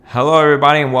Hello,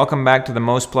 everybody, and welcome back to the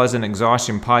Most Pleasant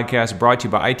Exhaustion podcast brought to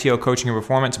you by ITL Coaching and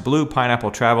Performance, Blue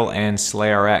Pineapple Travel, and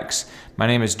SlayRx. My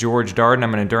name is George Darden.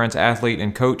 I'm an endurance athlete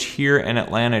and coach here in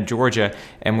Atlanta, Georgia,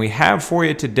 and we have for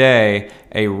you today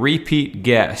a repeat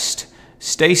guest.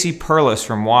 Stacy Perlis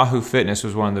from Wahoo Fitness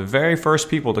was one of the very first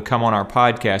people to come on our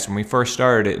podcast when we first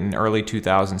started it in early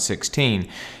 2016.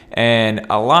 And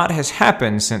a lot has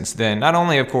happened since then, not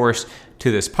only, of course, to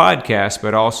this podcast,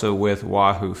 but also with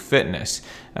Wahoo Fitness.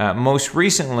 Most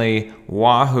recently,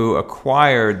 Wahoo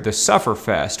acquired the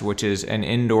Sufferfest, which is an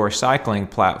indoor cycling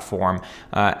platform,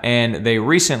 and they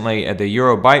recently, at the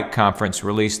Eurobike conference,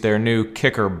 released their new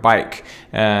Kicker bike.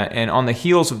 And on the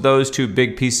heels of those two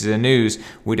big pieces of news,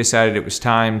 we decided it was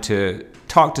time to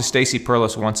talk to Stacy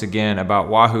Perlis once again about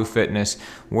Wahoo Fitness,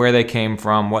 where they came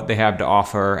from, what they have to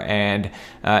offer, and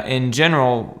in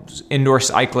general, indoor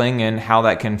cycling and how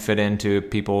that can fit into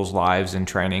people's lives and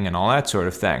training and all that sort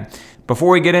of thing.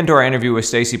 Before we get into our interview with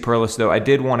Stacy Perlis, though, I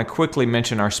did want to quickly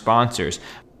mention our sponsors.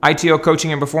 ITL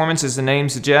Coaching and Performance, as the name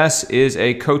suggests, is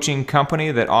a coaching company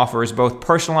that offers both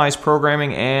personalized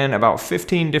programming and about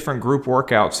 15 different group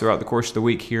workouts throughout the course of the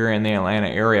week here in the Atlanta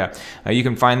area. You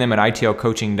can find them at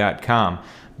itlcoaching.com.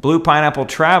 Blue Pineapple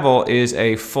Travel is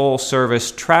a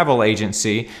full-service travel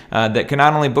agency that can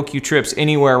not only book you trips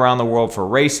anywhere around the world for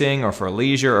racing or for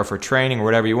leisure or for training or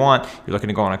whatever you want. You're looking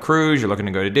to go on a cruise, you're looking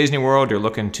to go to Disney World, you're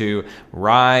looking to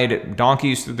ride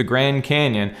donkeys through the Grand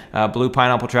Canyon. Blue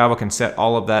Pineapple Travel can set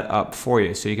all of that up for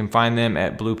you. So you can find them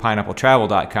at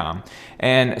bluepineappletravel.com.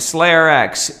 And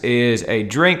SlayRx is a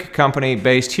drink company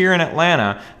based here in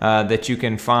Atlanta that you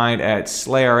can find at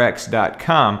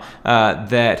slayrx.com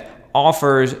that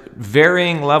offers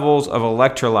varying levels of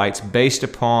electrolytes based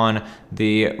upon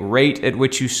the rate at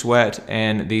which you sweat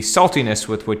and the saltiness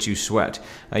with which you sweat.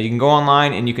 You can go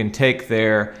online and you can take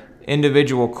their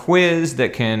individual quiz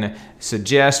that can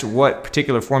suggest what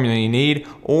particular formula you need,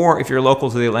 or if you're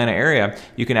local to the Atlanta area,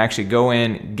 you can actually go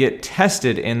in, get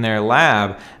tested in their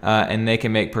lab, and they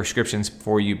can make prescriptions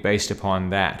for you based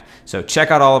upon that. So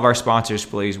check out all of our sponsors,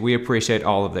 please. We appreciate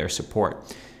all of their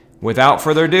support. Without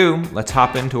further ado, let's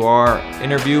hop into our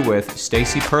interview with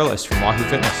Stacy Perlis from Wahoo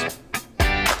Fitness.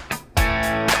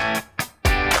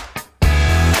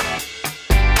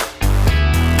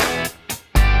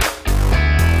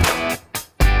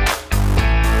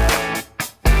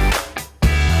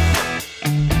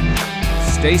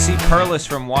 Stacy Perlis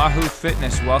from Wahoo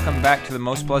Fitness, welcome back to the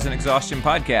Most Pleasant Exhaustion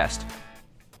podcast.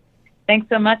 Thanks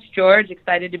so much, George.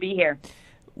 Excited to be here.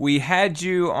 We had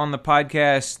you on the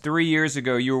podcast 3 years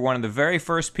ago. You were one of the very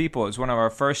first people. It was one of our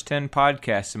first 10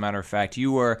 podcasts, as a matter of fact.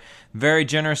 You were very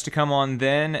generous to come on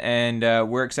then, and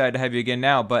we're excited to have you again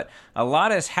now. But a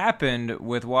lot has happened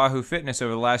with Wahoo Fitness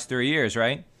over the last 3 years,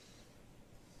 right?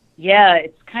 Yeah,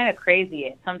 it's kind of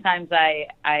crazy. Sometimes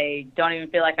I don't even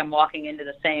feel like I'm walking into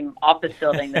the same office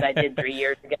building that I did 3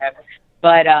 years ago.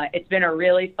 But it's been a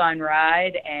really fun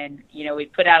ride, and we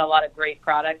put out a lot of great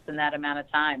products in that amount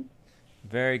of time.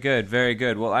 Very good, very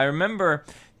good. Well, I remember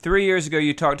 3 years ago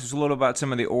you talked to us a little about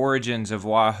some of the origins of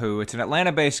Wahoo. It's an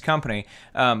Atlanta-based company,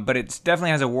 but it definitely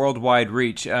has a worldwide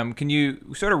reach. Can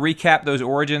you sort of recap those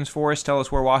origins for us? Tell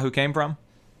us where Wahoo came from?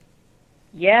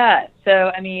 Yeah,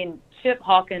 so, Chip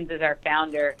Hawkins is our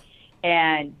founder,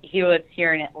 and he lives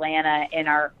here in Atlanta, and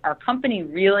our company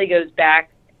really goes back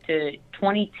to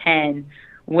 2010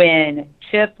 when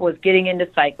Chip was getting into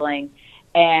cycling.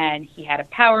 And he had a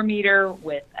power meter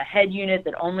with a head unit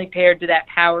that only paired to that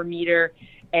power meter.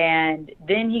 And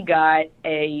then he got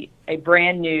a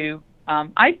brand new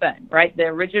iPhone, right? The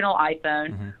original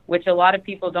iPhone, which a lot of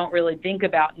people don't really think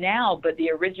about now, but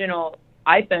the original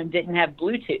iPhone didn't have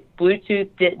Bluetooth.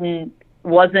 Bluetooth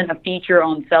wasn't a feature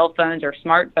on cell phones or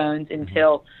smartphones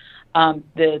until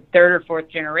the third or fourth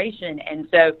generation. And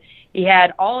so he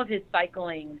had all of his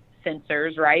cycling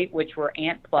sensors, right, which were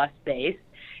Ant+ based.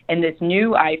 And this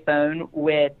new iPhone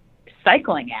with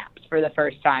cycling apps for the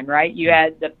first time, right? You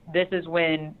had this is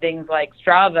when things like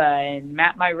Strava and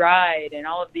Map My Ride and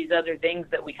all of these other things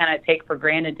that we kind of take for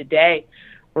granted today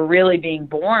were really being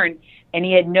born. And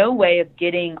he had no way of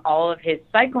getting all of his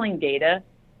cycling data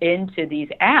into these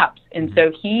apps. And so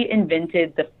he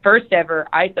invented the first ever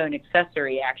iPhone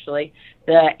accessory, actually,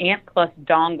 the Ant+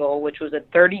 dongle, which was a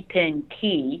 30-pin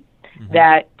key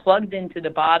that plugged into the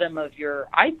bottom of your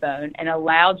iPhone and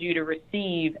allowed you to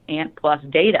receive Ant+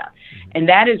 data. And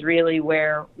that is really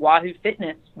where Wahoo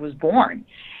Fitness was born.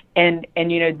 And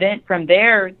then from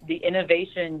there, the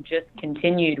innovation just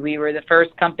continued. We were the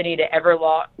first company to ever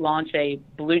launch a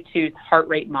Bluetooth heart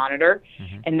rate monitor,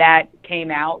 and that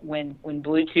came out when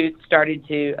Bluetooth started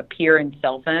to appear in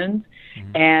cell phones.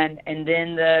 And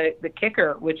then the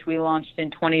Kicker, which we launched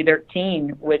in 2013,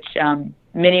 which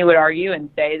many would argue and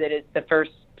say that it's the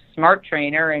first smart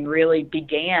trainer and really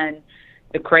began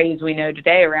the craze we know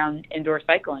today around indoor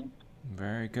cycling.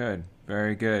 Very good.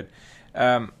 Very good.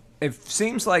 It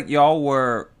seems like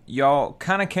y'all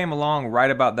kind of came along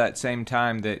right about that same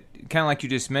time, that kind of like you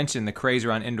just mentioned, the craze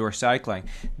around indoor cycling,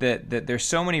 that there's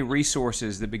so many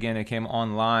resources that began to come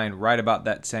online right about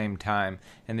that same time,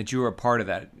 and that you were a part of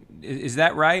that. Is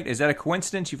that right? Is that a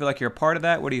coincidence? You feel like you're a part of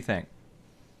that? What do you think?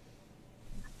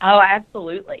 Oh,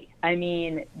 absolutely. I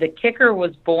mean, the Kicker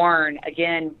was born,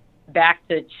 again, back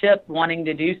to Chip wanting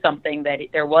to do something that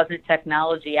there wasn't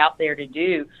technology out there to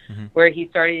do, where he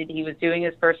was doing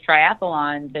his first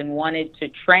triathlons and wanted to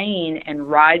train and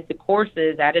ride the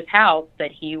courses at his house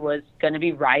that he was going to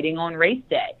be riding on race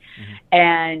day.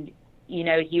 And,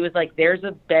 he was like, there's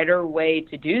a better way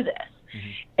to do this.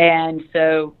 And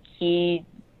so he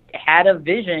had a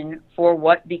vision for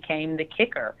what became the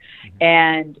Kicker.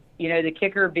 And, the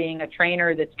Kicker being a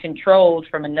trainer that's controlled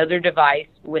from another device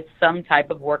with some type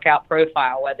of workout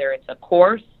profile, whether it's a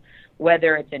course,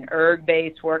 whether it's an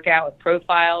erg-based workout with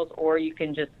profiles, or you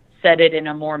can just set it in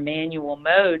a more manual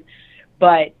mode.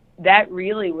 But that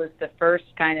really was the first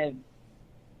kind of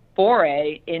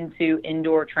foray into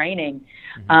indoor training.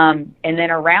 And then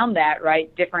around that,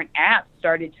 right, different apps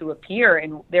started to appear,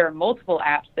 and there are multiple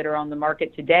apps that are on the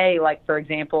market today, like, for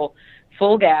example,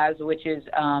 Full Gas, which is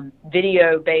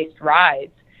video-based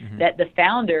rides, that the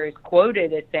founder is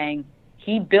quoted as saying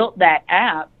he built that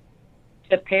app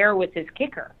to pair with his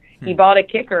Kicker. He bought a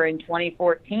Kicker in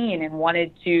 2014 and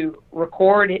wanted to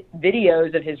record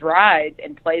videos of his rides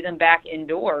and play them back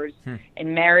indoors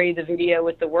and marry the video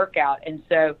with the workout. And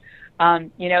so,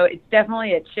 it's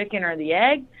definitely a chicken or the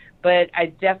egg, but I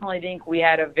definitely think we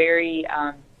had a very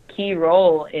key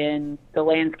role in the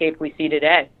landscape we see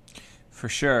today. For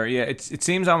sure. Yeah, it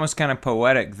seems almost kind of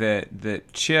poetic that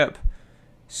Chip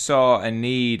saw a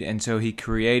need, and so he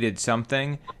created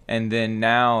something, and then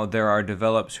now there are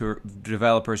developers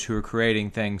who are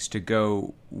creating things to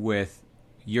go with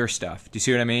your stuff. Do you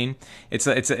see what I mean? It's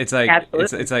like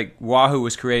it's like Wahoo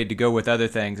was created to go with other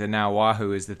things, and now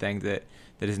Wahoo is the thing that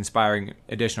is inspiring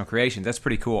additional creations. That's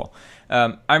pretty cool.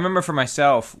 I remember for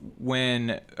myself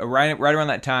when right around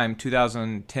that time,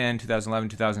 2010, 2011,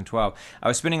 2012, I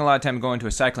was spending a lot of time going to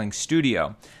a cycling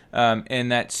studio.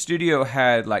 And that studio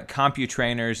had like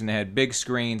CompuTrainers, and they had big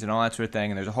screens and all that sort of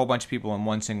thing. And there's a whole bunch of people in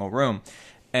one single room.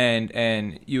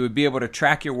 And you would be able to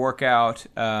track your workout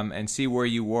and see where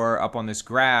you were up on this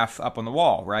graph up on the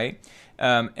wall, right?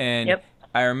 Yep.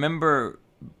 I remember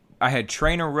I had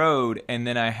TrainerRoad, and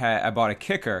then I bought a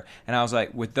Kicker, and I was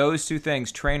like, with those two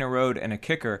things, TrainerRoad and a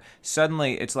Kicker,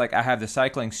 suddenly it's like I have the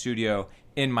cycling studio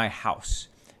in my house,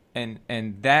 and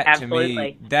that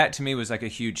Absolutely. to me was like a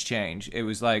huge change. It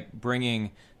was like bringing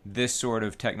this sort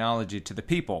of technology to the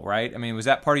people, right? I mean, was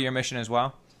that part of your mission as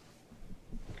well?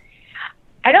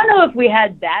 I don't know if we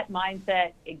had that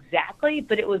mindset exactly,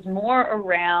 but it was more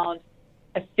around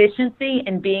efficiency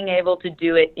and being able to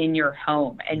do it in your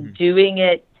home and doing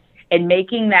it and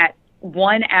making that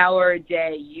 1 hour a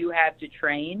day you have to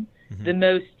train the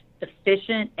most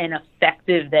efficient and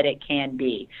effective that it can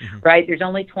be, right? There's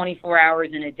only 24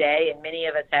 hours in a day, and many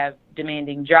of us have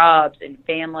demanding jobs and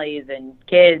families and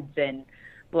kids and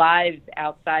lives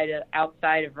outside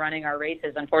of running our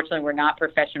races. Unfortunately, we're not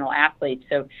professional athletes.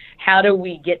 So how do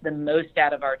we get the most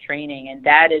out of our training? And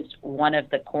that is one of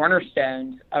the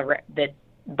cornerstones that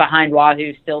behind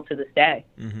Wahoo still to this day.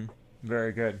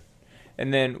 Very good.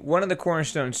 And then one of the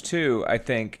cornerstones, too, I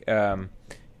think,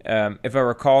 if I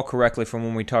recall correctly from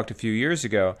when we talked a few years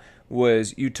ago,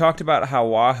 was you talked about how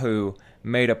Wahoo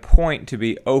made a point to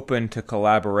be open to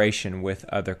collaboration with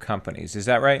other companies. Is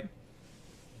that right?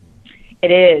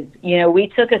 It is. We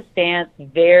took a stance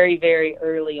very, very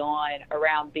early on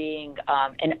around being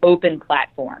an open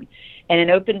platform, and an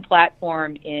open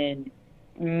platform in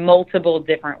multiple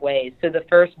different ways. So the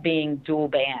first being dual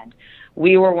band.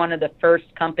 We were one of the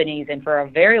first companies, and for a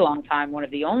very long time, one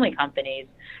of the only companies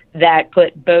that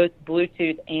put both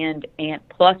Bluetooth and ANT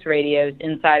Plus radios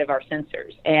inside of our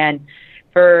sensors. And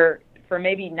for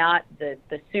maybe not the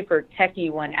super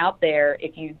techie one out there,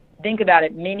 if you think about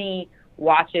it, many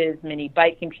watches, many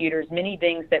bike computers, many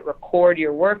things that record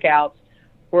your workouts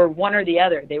were one or the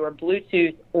other. They were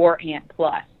Bluetooth or ANT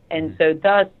Plus. And so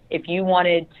thus, if you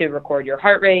wanted to record your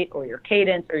heart rate or your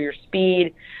cadence or your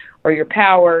speed or your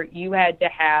power, you had to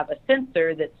have a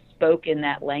sensor that spoke in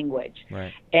that language.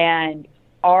 Right. And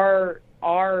our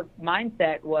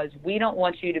mindset was, we don't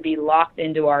want you to be locked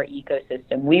into our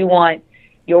ecosystem.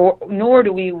 Nor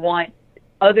do we want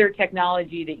other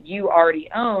technology that you already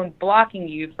own blocking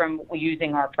you from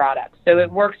using our products. So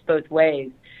it works both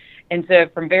ways. And so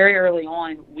from very early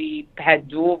on, we had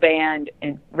dual band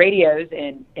and radios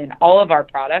in all of our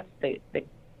products, the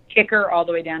kicker all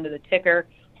the way down to the ticker,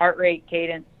 heart rate,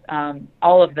 cadence,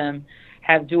 all of them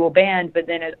have dual band. But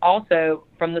then it also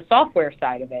from the software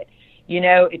side of it,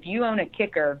 if you own a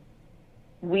kicker,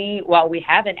 while we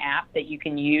have an app that you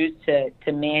can use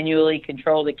to manually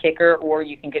control the kicker, or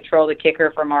you can control the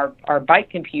kicker from our bike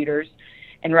computers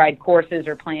and ride courses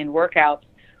or plan workouts,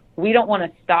 we don't want to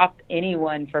stop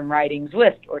anyone from riding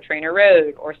Zwift or Trainer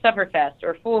Road or Sufferfest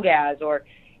or Full Gas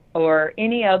or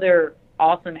any other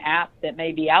awesome app that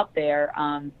may be out there,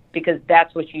 because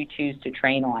that's what you choose to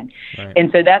train on. Right.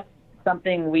 And so that's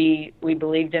something we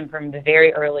believed in from the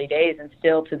very early days, and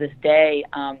still to this day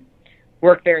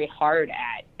work very hard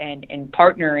at, and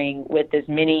partnering with as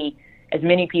many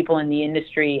people in the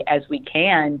industry as we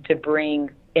can to bring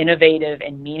innovative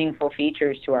and meaningful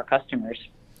features to our customers.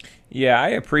 Yeah, I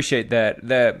appreciate that.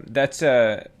 That's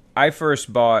I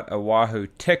first bought a Wahoo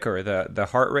Ticker, the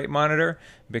heart rate monitor,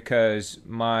 because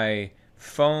my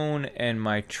phone and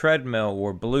my treadmill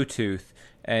were Bluetooth,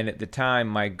 and at the time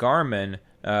my Garmin,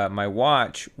 my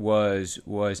watch was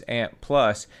Amp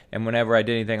Plus, and whenever I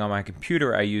did anything on my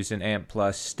computer, I used an Amp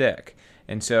Plus stick.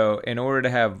 And so in order to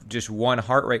have just one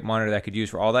heart rate monitor that I could use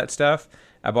for all that stuff,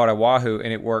 I bought a Wahoo,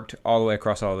 and it worked all the way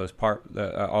across all those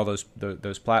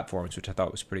those platforms, which I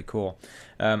thought was pretty cool.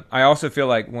 I also feel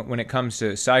like when it comes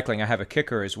to cycling, I have a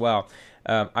kicker as well.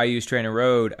 I use Trainer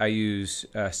Road. I use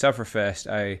Sufferfest.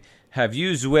 I have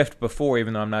used Zwift before,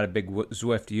 even though I'm not a big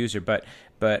Zwift user, but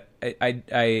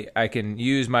I can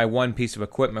use my one piece of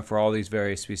equipment for all these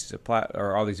various pieces of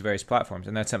all these various platforms,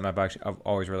 and that's something I've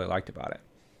always really liked about it.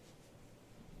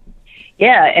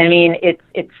 Yeah, I mean,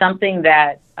 it's something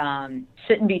that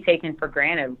shouldn't be taken for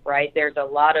granted, right? There's a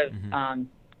lot of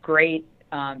great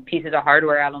pieces of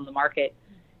hardware out on the market,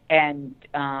 and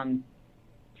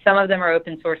some of them are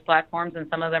open source platforms and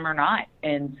some of them are not.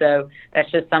 And so that's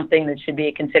just something that should be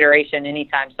a consideration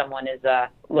anytime someone is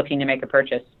looking to make a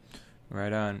purchase.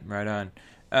 Right on.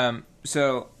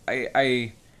 So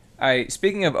I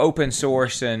speaking of open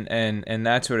source and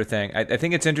that sort of thing, I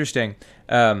think it's interesting.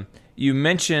 You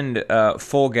mentioned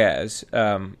Full Gas,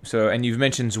 and you've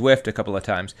mentioned Zwift a couple of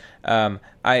times.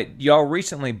 Y'all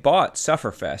recently bought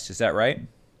Sufferfest, is that right?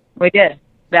 We did.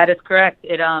 That is correct.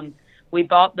 We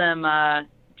bought them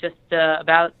just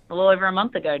about a little over a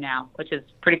month ago now, which is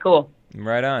pretty cool.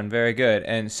 Right on, very good.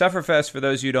 And Sufferfest, for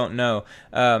those you don't know,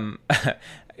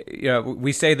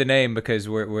 we say the name because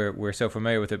we're so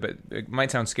familiar with it, but it might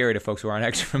sound scary to folks who aren't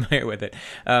actually familiar with it.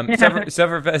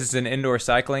 Sufferfest is an indoor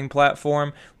cycling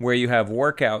platform where you have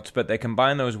workouts, but they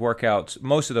combine those workouts,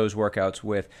 most of those workouts,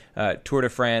 with Tour de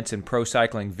France and pro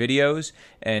cycling videos,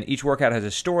 and each workout has a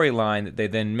storyline that they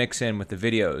then mix in with the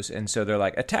videos, and so they're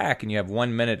like attack, and you have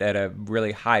 1 minute at a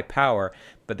really high power,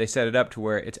 but they set it up to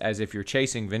where it's as if you're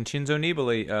chasing Vincenzo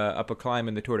Nibali up a climb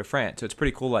in the Tour de France, so it's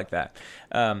pretty cool like that.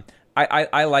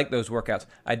 I like those workouts.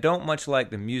 I don't much like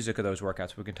the music of those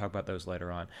workouts. We can talk about those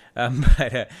later on.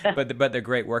 But they're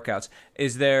great workouts.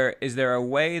 Is there a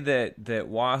way that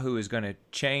Wahoo is going to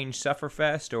change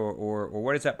Sufferfest, or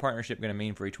what is that partnership going to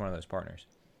mean for each one of those partners?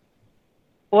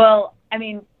 Well, I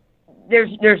mean,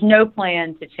 there's no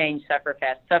plan to change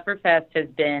Sufferfest. Sufferfest has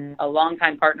been a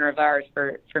longtime partner of ours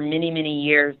for many, many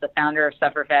years. The founder of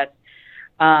Sufferfest,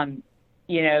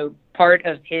 part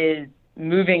of his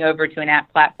moving over to an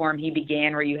app platform he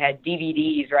began where you had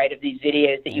DVDs, right, of these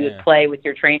videos that you would play with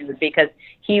your trainers, because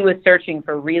he was searching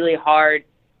for really hard,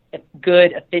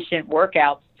 good, efficient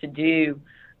workouts to do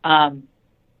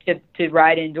to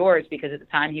ride indoors, because at the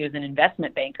time he was an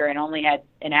investment banker and only had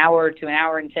an hour to an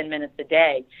hour and 10 minutes a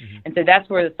day. Mm-hmm. And so that's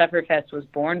where the Sufferfest was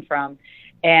born from.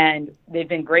 And they've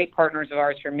been great partners of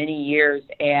ours for many years,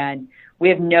 and we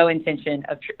have no intention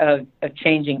of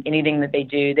changing anything that they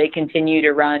do. They continue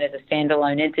to run as a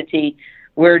standalone entity.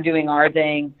 We're doing our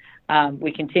thing.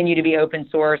 We continue to be open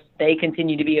source. They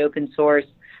continue to be open source,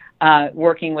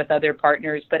 working with other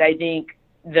partners. But I think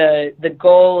the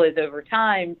goal is over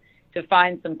time to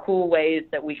find some cool ways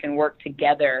that we can work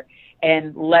together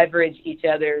and leverage each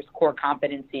other's core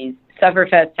competencies.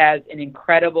 Sufferfest has an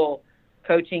incredible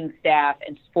coaching staff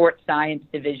and sports science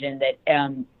division that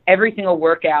every single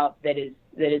workout that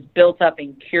is built up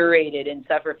and curated in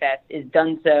Sufferfest is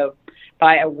done so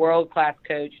by a world-class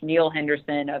coach, Neil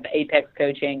Henderson of Apex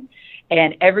Coaching.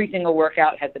 And every single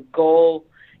workout has a goal.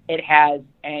 It has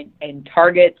and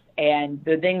targets. And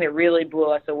the thing that really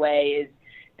blew us away is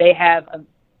they have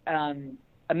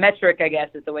a metric, I guess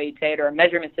is the way you say it, or a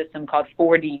measurement system called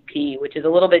 4DP, which is a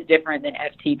little bit different than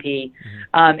FTP.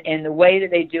 And the way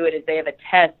that they do it is they have a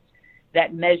test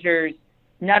that measures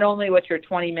not only what your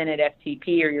 20-minute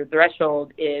FTP or your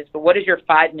threshold is, but what is your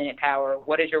 5-minute power?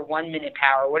 What is your 1-minute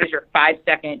power? What is your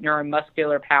 5-second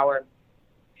neuromuscular power?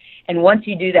 And once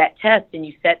you do that test and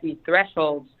you set these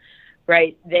thresholds,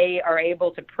 right, they are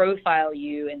able to profile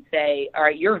you and say, all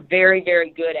right, you're very, very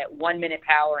good at 1-minute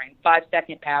power and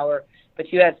 5-second power,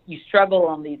 but you struggle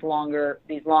on these longer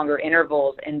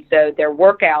intervals. And so their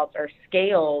workouts are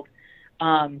scaled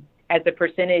as a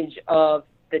percentage of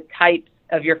the types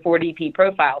of your 4DP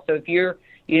profile. So if you're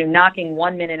knocking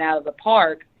 1 minute out of the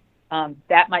park,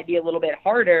 that might be a little bit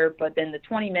harder, but then the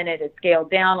 20-minute is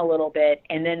scaled down a little bit,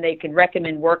 and then they can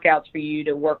recommend workouts for you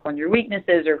to work on your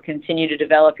weaknesses or continue to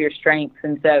develop your strengths.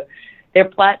 And so their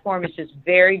platform is just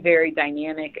very, very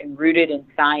dynamic and rooted in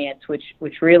science, which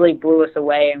really blew us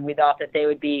away, and we thought that they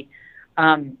would be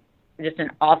just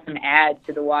an awesome add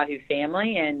to the Wahoo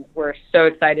family, and we're so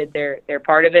excited they're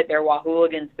part of it. They're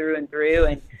Wahooligans through and through,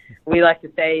 and we like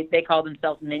to say they call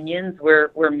themselves minions.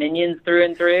 We're minions through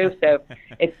and through. So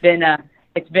it's been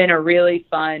a really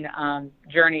fun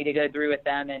journey to go through with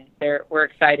them, and we're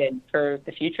excited for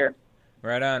the future.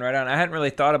 Right on. I hadn't really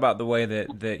thought about the way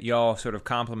that y'all sort of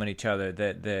complement each other.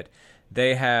 That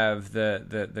they have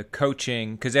the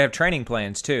coaching, because they have training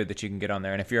plans too that you can get on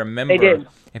there. And if you're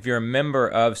a member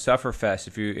of Sufferfest,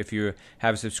 if you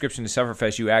have a subscription to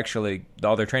Sufferfest, you actually,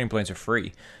 all their training plans are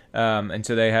free. And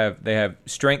so they have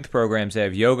strength programs, they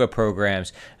have yoga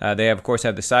programs, they of course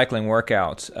have the cycling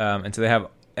workouts, and so they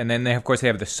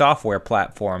have the software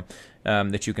platform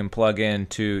that you can plug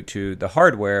into the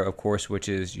hardware, of course, which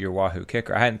is your Wahoo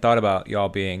KICKR. I hadn't thought about y'all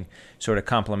being sort of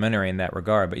complementary in that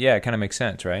regard, but yeah, it kind of makes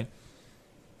sense, right?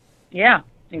 Yeah,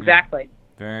 exactly.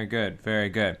 Very good.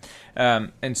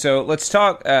 And so let's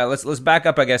talk. Let's back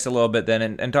up, I guess, a little bit then,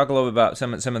 and talk a little bit about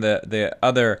some of the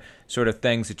other sort of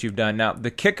things that you've done. Now,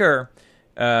 the KICKR,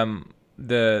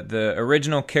 the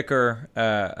original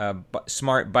KICKR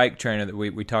smart bike trainer that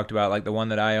we talked about, like the one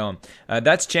that I own,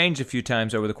 that's changed a few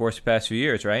times over the course of the past few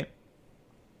years, right?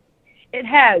 It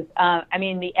has. I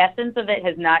mean, the essence of it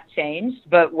has not changed,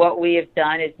 but what we have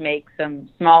done is make some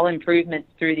small improvements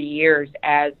through the years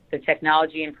as the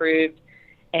technology improved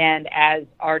and as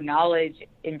our knowledge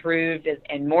improved,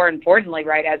 and more importantly,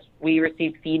 right, as we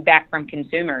received feedback from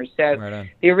consumers. So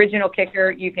the original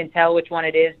KICKR, you can tell which one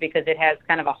it is because it has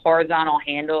kind of a horizontal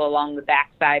handle along the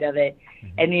backside of it.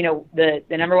 Mm-hmm. And,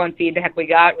 the number one feedback we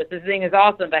got was, this thing is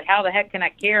awesome, but how the heck can I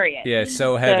carry it? Yeah, it's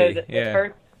so heavy. So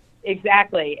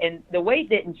exactly. And the weight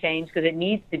didn't change because it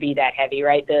needs to be that heavy,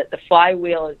 right? The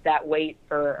flywheel is that weight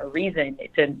for a reason,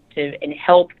 to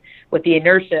help with the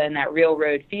inertia and that real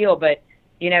road feel. But,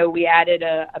 we added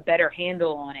a better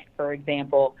handle on it, for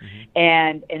example.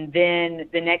 Mm-hmm. And then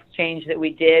the next change that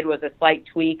we did was a slight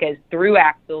tweak as through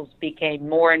axles became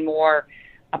more and more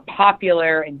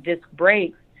popular in disc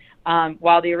brakes.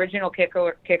 While the original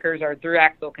KICKRs are through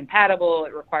axle compatible,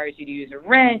 it requires you to use a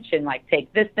wrench and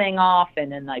take this thing off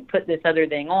and then put this other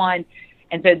thing on.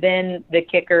 And so then the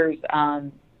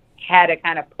KICKRs had a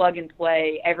kind of plug and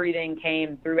play. Everything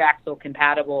came through axle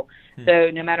compatible.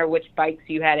 So no matter which bikes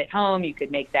you had at home, you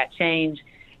could make that change.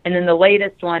 And then the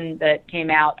latest one that came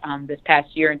out this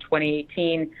past year in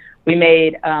 2018, we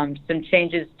made some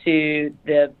changes to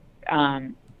the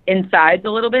insides a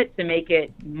little bit to make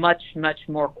it much, much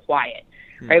more quiet,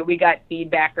 right? We got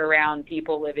feedback around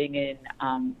people living in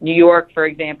New York, for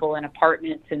example, in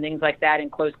apartments and things like that in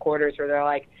close quarters, where they're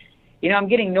like, I'm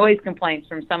getting noise complaints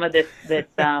from some of this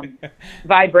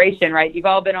vibration, right? You've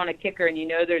all been on a KICKR and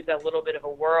there's a little bit of a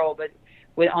whirl, but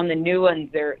on the new ones,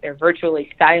 they're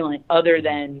virtually silent other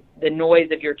than the noise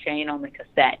of your chain on the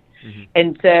cassette. Mm-hmm.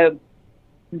 And so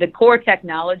the core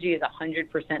technology is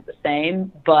 100% the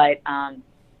same, but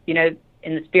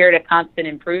in the spirit of constant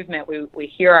improvement, we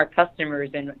hear our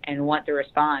customers and want to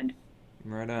respond.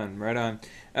 Right on.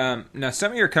 Now,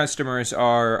 some of your customers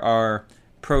are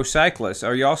pro cyclists.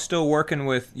 Are y'all still working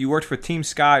with? You worked for Team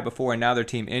Sky before, and now they're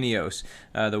Team Ineos,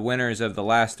 the winners of the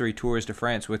last 3 Tours de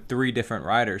France with 3 different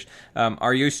riders.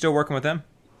 Are you still working with them?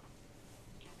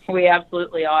 We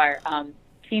absolutely are.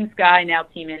 Team Sky, now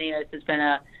Team Ineos, has been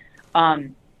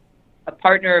a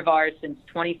partner of ours since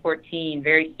 2014,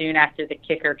 very soon after the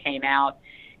KICKR came out.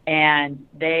 And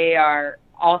they are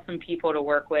awesome people to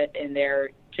work with, and they're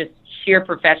just sheer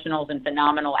professionals and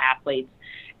phenomenal athletes.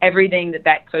 Everything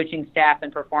that coaching staff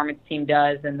and performance team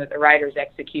does and that the riders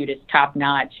execute is top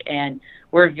notch. And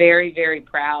we're very, very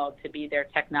proud to be their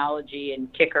technology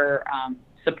and KICKR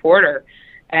supporter.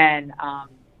 And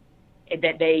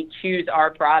that they choose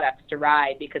our products to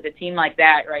ride, because a team like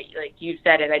that, right, like you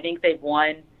said it, I think they've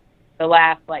won the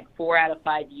last like 4 out of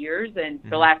 5 years, and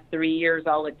the last 3 years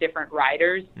all with different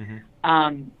riders.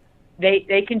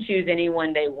 They can choose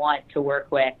anyone they want to work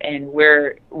with, and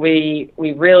we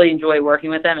really enjoy working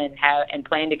with them and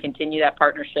plan to continue that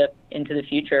partnership into the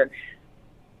future.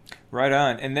 Right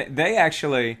on. And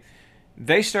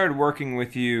they started working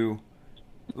with you,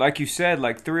 like you said,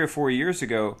 like 3 or 4 years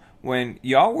ago, when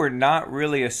y'all were not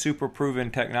really a super proven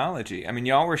technology. I mean,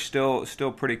 y'all were still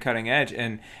pretty cutting edge.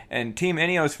 And Team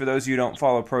Ineos, for those of you who don't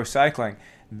follow pro cycling,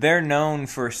 they're known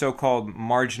for so-called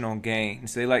marginal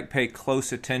gains. They pay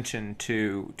close attention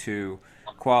to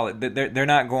quality. They're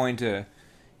not going to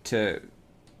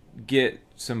get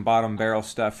some bottom barrel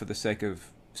stuff for the sake of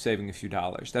saving a few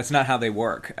dollars. That's not how they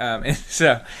work. And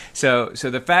so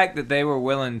the fact that they were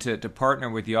willing to partner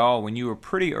with y'all when you were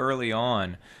pretty early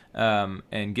on,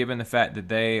 and given the fact that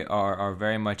they are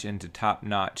very much into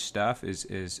top-notch stuff,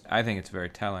 is I think it's very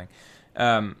telling.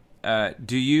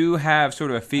 Do you have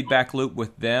sort of a feedback loop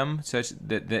with them, such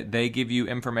that they give you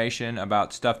information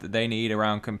about stuff that they need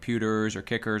around computers or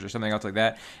kickers or something else like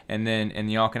that,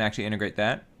 and y'all can actually integrate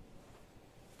that?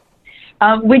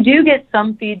 We do get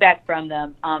some feedback from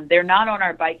them. They're not on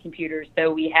our bike computers,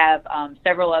 so we have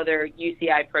several other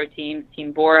UCI Pro teams,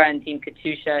 Team Bora and Team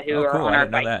Katusha, who are on our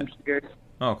bike computers.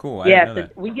 Oh, cool. I didn't know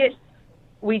that.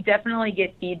 We definitely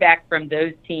get feedback from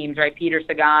those teams, right? Peter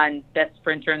Sagan, best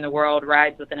sprinter in the world,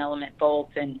 rides with an Element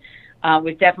Bolt, and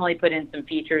we've definitely put in some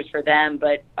features for them.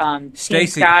 But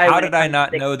Stacey, how did I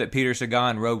not know that Peter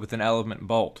Sagan rode with an Element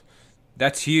Bolt?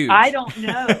 That's huge. I don't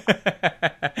know.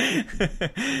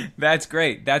 That's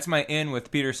great. That's my in with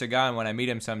Peter Sagan when I meet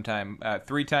him sometime.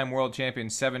 3-time world champion,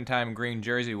 7-time green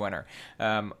jersey winner.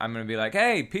 I'm going to be like,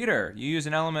 hey, Peter, you use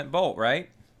an Element Bolt, right?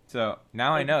 So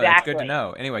now I know. Exactly. That's good to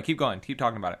know. Anyway, keep going. Keep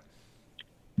talking about it.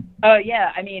 Oh,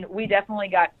 yeah. I mean, we definitely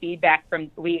got feedback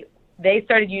they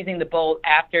started using the Bolt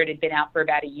after it had been out for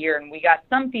about a year, and we got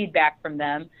some feedback from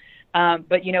them.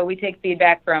 But, we take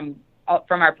feedback from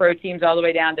our pro teams all the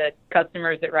way down to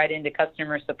customers that write into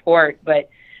customer support. But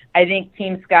I think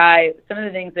Team Sky, some of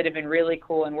the things that have been really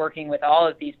cool in working with all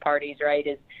of these parties, right,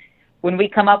 is when we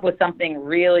come up with something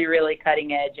really, really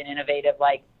cutting edge and innovative,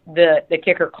 like the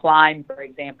Kicker Climb, for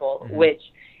example, which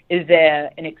is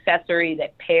an accessory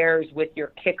that pairs with your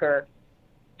kicker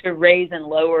to raise and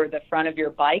lower the front of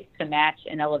your bike to match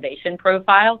an elevation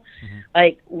profile.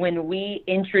 Like when we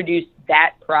introduced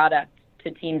that product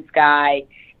to Team Sky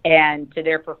and to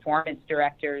their performance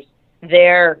directors,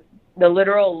 the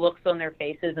literal looks on their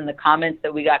faces and the comments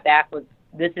that we got back was,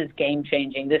 this is game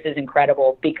changing. This is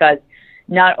incredible, because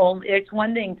not only it's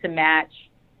one thing to match,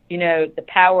 the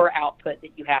power output that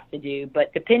you have to do,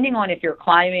 but depending on if you're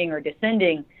climbing or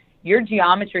descending, your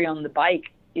geometry on the bike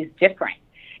is different.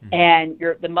 And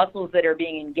the muscles that are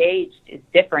being engaged is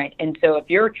different. And so if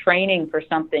you're training for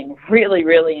something really,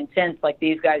 really intense, like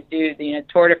these guys do, the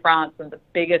Tour de France, one of the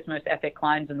biggest, most epic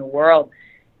climbs in the world,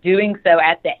 doing so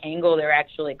at the angle they're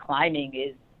actually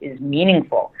climbing is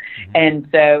meaningful. And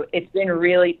so it's been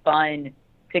really fun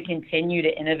to continue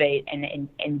to innovate and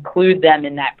include them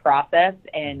in that process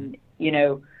and,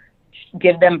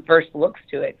 give them first looks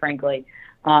to it, frankly,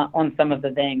 on some of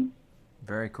the things.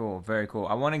 Very cool, very cool.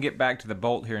 I want to get back to the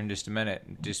Bolt here in just a minute,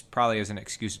 just probably as an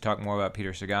excuse to talk more about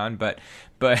Peter Sagan, but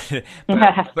I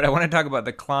want to talk about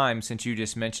the Climb, since you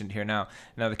just mentioned here. Now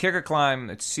the Kicker Climb,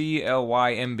 it's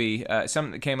CLYMB,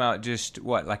 something that came out just,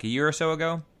 like a year or so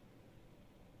ago?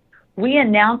 We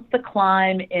announced the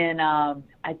Climb in,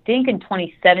 I think in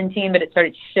 2017, but it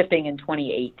started shipping in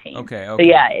 2018. Okay. So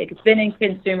yeah, it's been in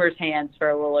consumers' hands for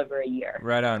a little over a year.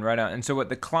 Right on. And so what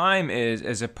the Climb is,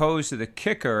 as opposed to the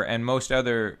Kicker and most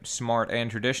other smart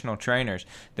and traditional trainers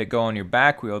that go on your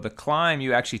back wheel, the Climb,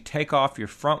 you actually take off your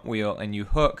front wheel and you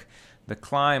hook the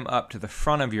Climb up to the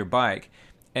front of your bike.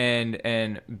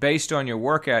 And based on your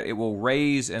workout, it will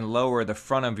raise and lower the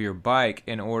front of your bike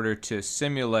in order to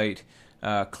simulate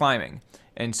climbing.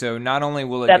 And so not only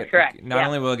will it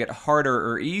get harder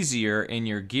or easier in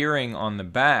your gearing on the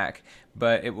back,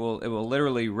 but it will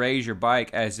literally raise your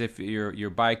bike as if your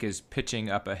bike is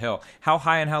pitching up a hill. How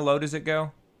high and how low does it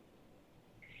go?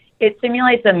 It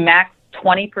simulates a max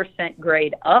 20%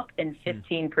 grade up and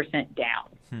 15%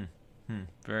 down.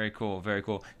 Very cool, very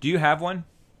cool. Do you have one?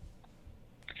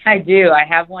 I do. I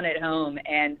have one at home.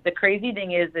 And the crazy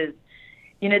thing is this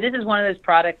is one of those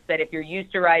products that if you're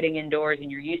used to riding indoors and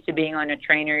you're used to being on a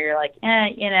trainer, you're like,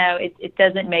 it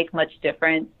doesn't make much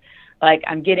difference. Like,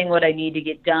 I'm getting what I need to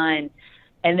get done.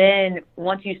 And then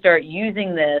once you start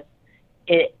using this,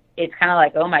 it's kind of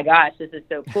like, oh my gosh, this is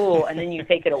so cool. And then you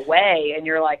take it away and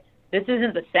you're like, this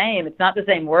isn't the same. It's not the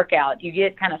same workout. You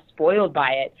get kind of spoiled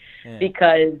by it Yeah.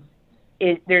 because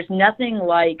there's nothing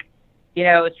like,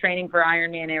 I was training for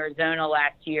Ironman Arizona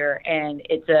last year, and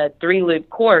it's a 3-loop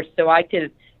course, so I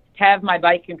could have my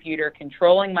bike computer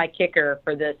controlling my kicker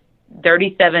for this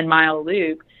 37-mile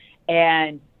loop,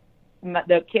 and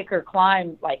the kicker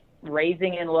climbed, like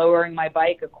raising and lowering my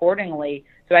bike accordingly,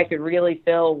 so I could really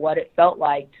feel what it felt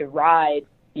like to ride,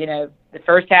 the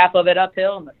first half of it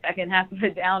uphill and the second half of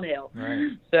it downhill.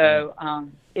 Right. So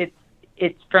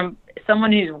it's from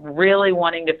someone who's really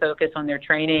wanting to focus on their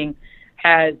training,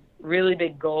 has really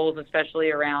big goals,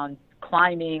 especially around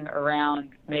climbing, around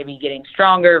maybe getting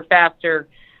stronger, faster,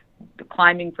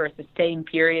 climbing for a sustained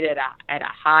period at a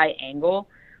high angle.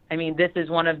 I mean, this is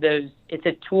one of those, it's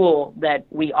a tool that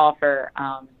we offer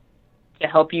to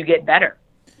help you get better.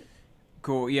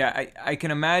 Cool. Yeah, I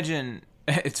can imagine.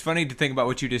 It's funny to think about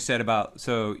what you just said about,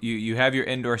 so you have your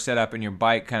indoor setup and your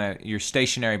bike, kind of your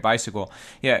stationary bicycle.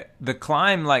 Yeah, the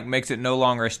climb makes it no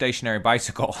longer a stationary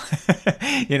bicycle,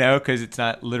 because it's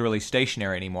not literally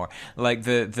stationary anymore. Like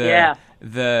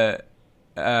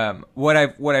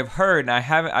what I've heard, and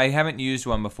I haven't used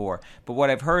one before, but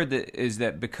what I've heard is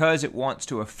that because it wants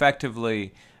to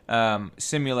effectively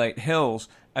simulate hills,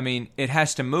 I mean, it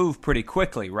has to move pretty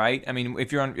quickly, right? I mean,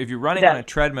 if you're running on a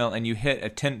treadmill and you hit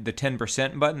the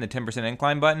 10% button, the 10%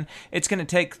 incline button, it's going to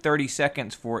take 30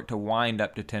 seconds for it to wind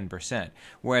up to 10%.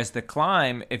 Whereas the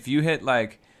climb, if you hit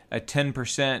like a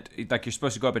 10%, like you're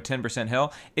supposed to go up a 10%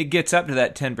 hill, it gets up to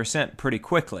that 10% pretty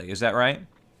quickly. Is that right?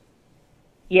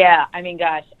 Yeah, I mean,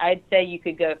 gosh, I'd say you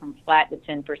could go from flat to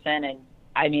 10%, and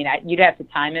I mean, you'd have to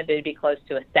time it, but it'd be close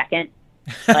to a second.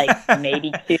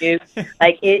 Maybe 2.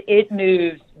 It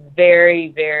moves very,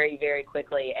 very, very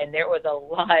quickly. And there was a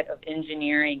lot of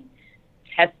engineering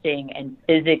testing and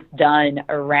physics done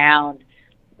around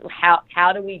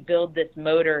how do we build this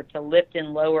motor to lift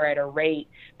and lower at a rate,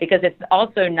 because it's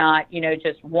also not,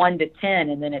 just 1 to 10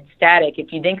 and then it's static.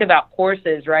 If you think about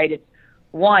courses, right, it's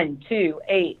 1, 2,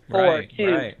 8, 4,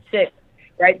 2, 6,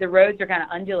 right? The roads are kind of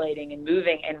undulating and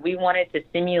moving, and we wanted to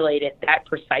simulate it that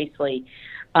precisely.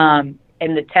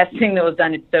 And the testing that was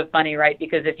done, it's so funny, right?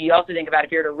 Because if you also think about,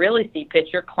 if you're at a really steep pitch,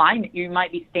 you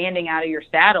might be standing out of your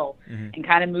saddle and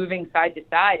kind of moving side to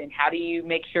side. And how do you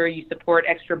make sure you support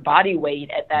extra body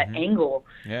weight at that angle?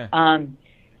 Yeah.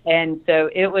 And so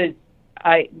it was,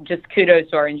 just kudos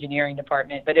to our engineering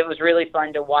department, but it was really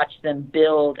fun to watch them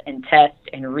build and test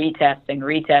and retest and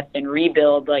retest and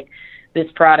rebuild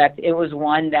this product. It was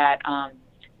one that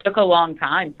took a long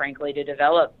time, frankly, to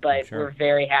develop, but we're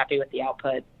very happy with the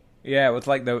output. Yeah, with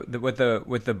with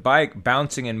the bike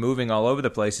bouncing and moving all over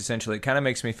the place, essentially, it kind of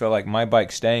makes me feel like my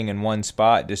bike staying in one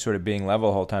spot, just sort of being level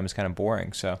the whole time, is kind of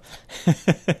boring. So,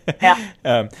 yeah.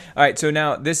 All right. So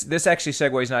now this actually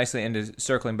segues nicely into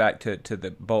circling back to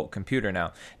the Bolt computer.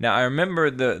 Now I remember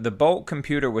the Bolt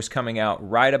computer was coming out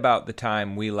right about the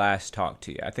time we last talked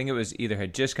to you. I think it was either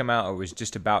had just come out or was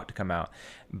just about to come out.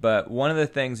 But one of the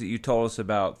things that you told us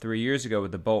about 3 years ago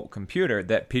with the Bolt computer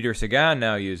that Peter Sagan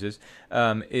now uses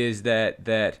is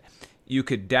that you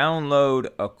could download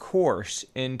a course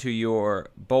into your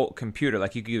Bolt computer.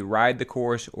 Like you could ride the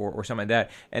course or something like that,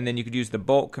 and then you could use the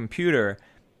Bolt computer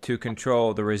to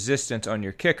control the resistance on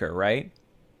your kicker, right?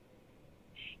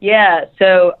 Yeah.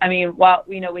 So, I mean, while,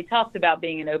 we talked about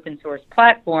being an open source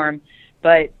platform,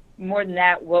 but more than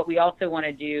that, what we also want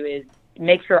to do is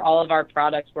make sure all of our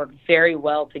products work very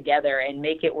well together and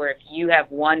make it where if you have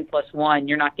 1 + 1,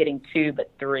 you're not getting 2 but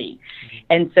 3.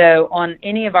 And so on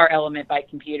any of our Element bike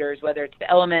computers, whether it's the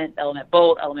Element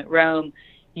Bolt, Element Roam,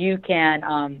 you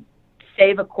can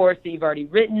save a course that you've already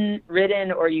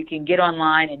ridden, or you can get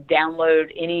online and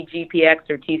download any GPX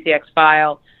or TCX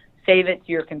file, save it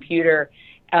to your computer,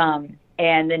 and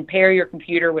then pair your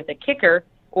computer with a kicker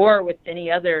or with any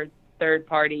other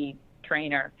third-party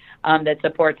trainer that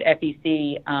supports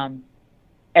FEC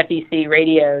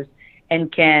radios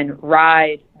and can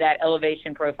ride that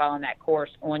elevation profile and that course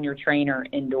on your trainer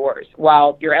indoors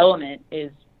while your Element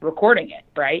is recording it,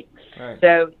 right?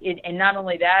 So, and not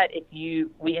only that,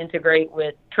 we integrate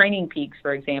with Training Peaks,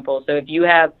 for example. So if you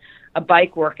have a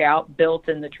bike workout built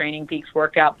in the Training Peaks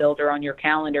workout builder on your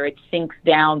calendar, it syncs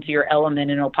down to your Element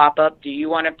and it'll pop up, do you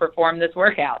want to perform this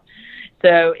workout?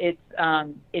 So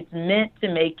it's meant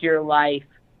to make your life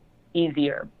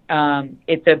easier.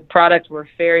 It's a product we're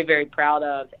very, very proud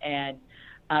of and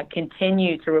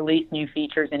continue to release new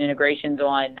features and integrations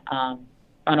on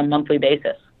a monthly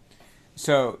basis.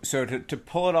 So to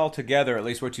pull it all together, at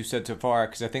least what you said so far,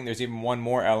 because I think there's even one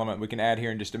more element we can add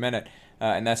here in just a minute,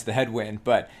 and that's the headwind.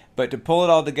 But to pull it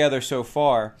all together so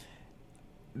far,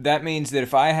 that means that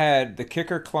if I had the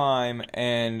Kicker Climb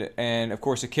and of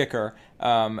course a Kicker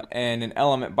and an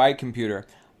Element bike computer,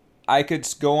 I could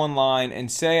go online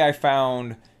and say I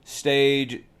found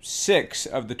stage 6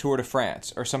 of the Tour de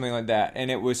France or something like that,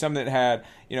 and it was something that had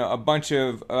a bunch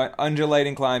of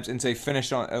undulating climbs and say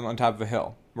finished on top of a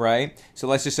hill, right? So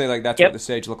let's just say like that's what the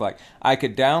stage looked like. I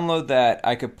could download that,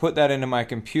 I could put that into my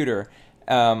computer,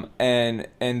 and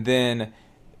then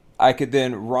I could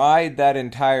then ride that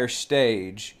entire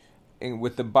stage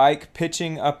with the bike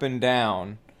pitching up and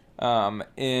down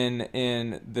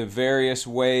in the various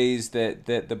ways that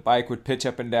the bike would pitch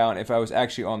up and down if I was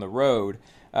actually on the road.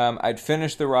 I'd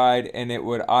finish the ride and it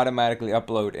would automatically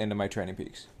upload into my Training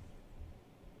Peaks.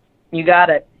 You got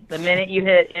it. The minute you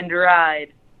hit end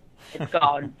ride, it's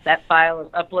gone. That file is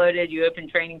uploaded. You open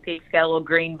Training Peaks, got a little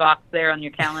green box there on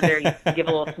your calendar. You give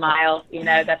a little smile.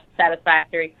 That's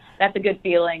satisfactory. That's a good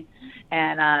feeling.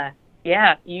 And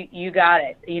you got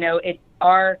it.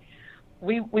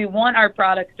 We want our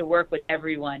products to work with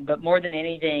everyone, but more than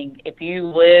anything, if you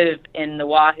live in the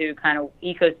Wahoo kind of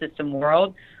ecosystem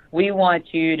world, we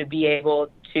want you to be able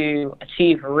to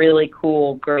achieve really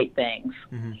cool, great things.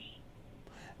 Mm-hmm.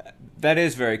 That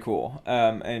is very cool,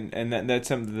 and that's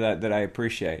something that I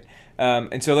appreciate.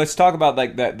 And so let's talk about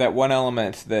like that one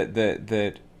element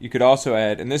that you could also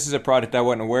add, and this is a product I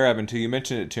wasn't aware of until you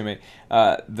mentioned it to me.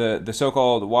 The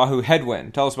so-called Wahoo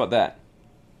Headwind. Tell us about that.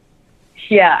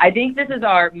 Yeah, I think this is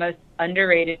our most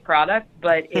underrated product,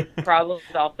 but it's probably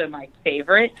also my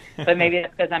favorite. But maybe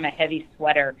that's because I'm a heavy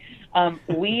sweater.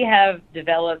 We have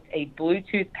developed a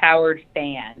Bluetooth-powered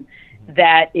fan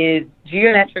that is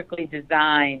geometrically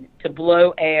designed to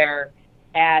blow air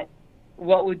at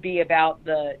what would be about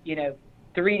the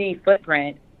 3D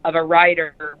footprint of a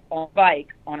rider on a bike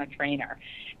on a trainer.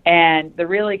 And the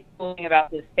really cool thing about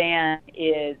this fan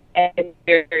is it's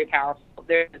very, very powerful.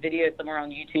 There's a video somewhere on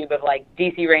YouTube of like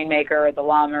DC Rainmaker or the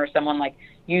Llama or someone like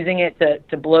using it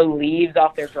to blow leaves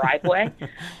off their driveway.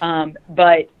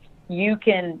 But you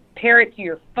can pair it to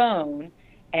your phone.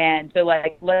 And so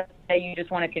like, let's say you just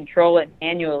want to control it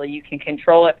manually. You can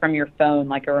control it from your phone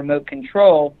like a remote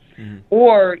control,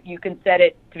 or you can set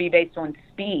it to be based on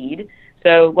speed.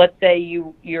 So let's say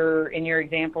you're in your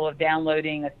example of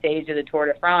downloading a stage of the Tour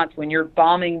de France. When you're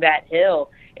bombing that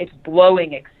hill, it's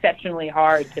blowing exceptionally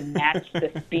hard to match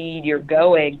the speed you're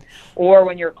going. Or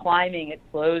when you're climbing, it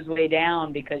slows way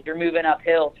down because you're moving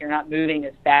uphill, so you're not moving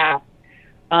as fast.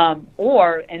 And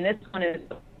this one is,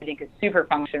 I think, is super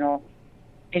functional,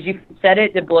 is you can set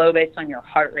it to blow based on your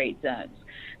heart rate zones.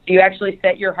 So you actually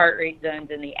set your heart rate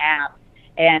zones in the app,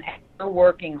 and as you're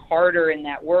working harder in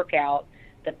that workout,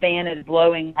 the fan is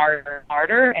blowing harder and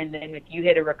harder, and then if you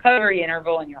hit a recovery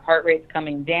interval and your heart rate's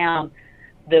coming down,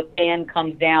 the fan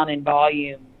comes down in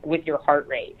volume with your heart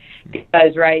rate.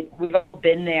 Because, right, we've all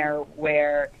been there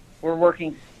where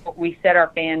we set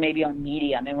our fan maybe on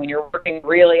medium, and when you're working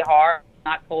really hard,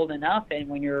 not cold enough, and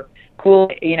when you're cool,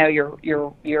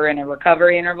 you're in a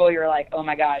recovery interval, you're like, oh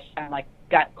my gosh, I'm like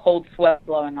got cold sweat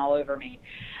blowing all over me.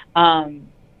 And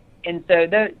so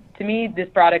to me, this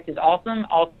product is awesome,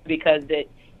 also because it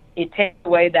takes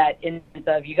away that instance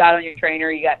of you got on your trainer,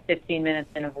 you got 15 minutes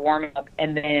in of warm up,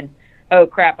 and then, oh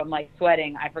crap, I'm like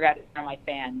sweating, I forgot to turn on my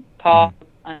fan. Pause,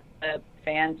 the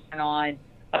fan, turn on.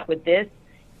 With this,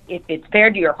 if it's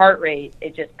paired to your heart rate,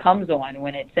 it just comes on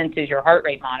when it senses your heart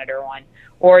rate monitor on,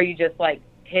 or you just like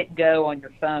hit go on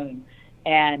your phone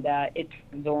and it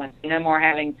turns on. No more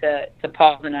having to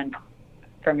pause and unpause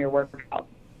from your workout.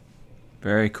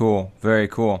 Very cool. Very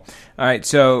cool. All right.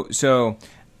 So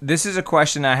this is a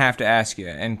question I have to ask you,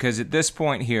 and because at this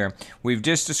point here, we've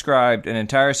just described an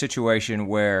entire situation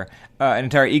where an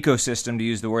entire ecosystem, to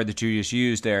use the word that you just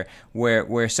used there,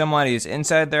 where somebody is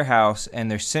inside their house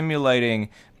and they're simulating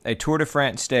a Tour de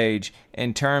France stage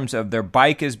in terms of their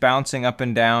bike is bouncing up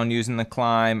and down using the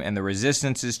climb, and the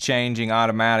resistance is changing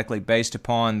automatically based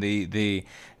upon the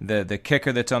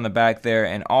kicker that's on the back there,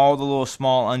 and all the little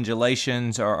small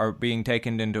undulations are being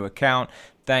taken into account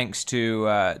thanks to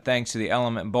the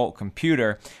Element Bolt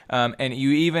computer, and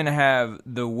you even have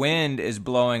the wind is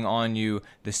blowing on you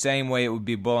the same way it would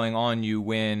be blowing on you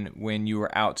when you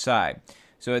were outside.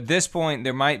 So at this point,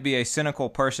 there might be a cynical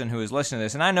person who is listening to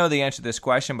this, and I know the answer to this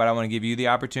question, but I want to give you the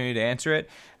opportunity to answer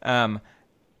it.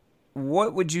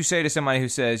 What would you say to somebody who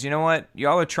says, you know what,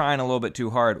 y'all are trying a little bit too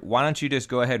hard. Why don't you just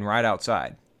go ahead and ride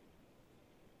outside?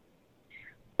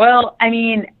 Well, I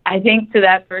mean, I think to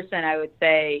that person, I would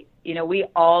say, we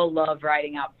all love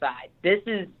riding outside.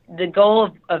 The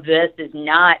goal of this is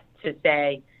not to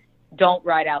say, don't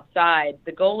ride outside.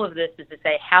 The goal of this is to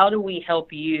say, how do we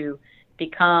help you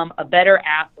become a better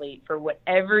athlete for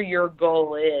whatever your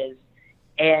goal is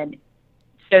And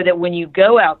so that when you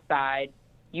go outside,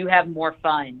 you have more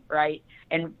fun, right?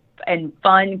 And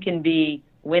fun can be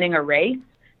winning a race.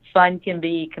 Fun can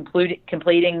be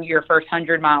completing your first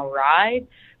 100-mile ride.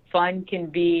 Fun can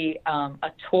be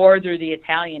a tour through the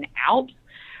Italian Alps.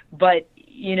 But,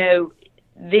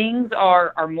 things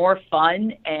are more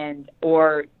fun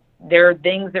or there are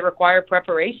things that require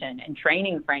preparation and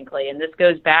training, frankly. And this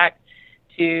goes back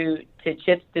to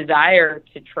Chip's desire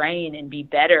to train and be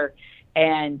better.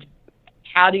 And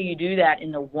how do you do that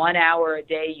in the 1 hour a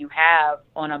day you have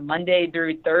on a Monday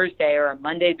through Thursday or a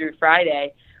Monday through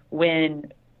Friday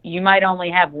when you might only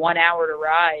have 1 hour to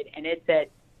ride and it's at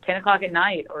 10 o'clock at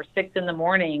night or 6 in the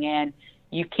morning and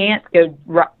you can't go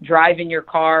drive in your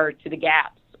car to the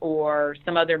Gaps or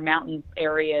some other mountain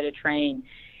area to train.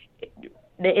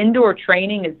 The indoor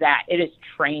training is that. It is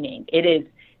training. It is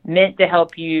meant to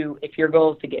help you, if your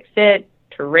goal is to get fit,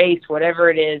 to race, whatever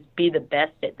it is, be the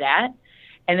best at that.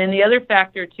 And then the other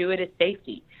factor to it is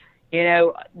safety.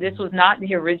 This was not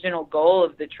the original goal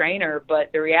of the trainer,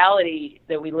 but the reality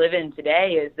that we live in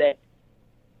today is that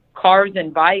cars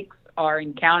and bikes are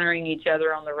encountering each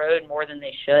other on the road more than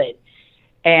they should.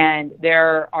 And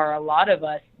there are a lot of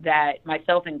us, that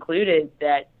myself included,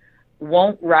 that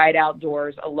won't ride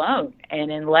outdoors alone.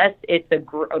 And unless it's a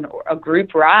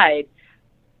group ride,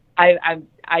 I'm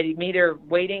either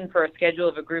waiting for a schedule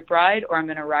of a group ride or I'm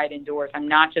going to ride indoors. I'm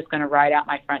not just going to ride out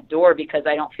my front door because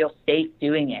I don't feel safe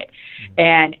doing it. Mm-hmm.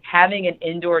 And having an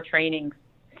indoor training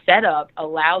setup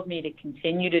allows me to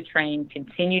continue to train,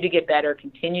 continue to get better,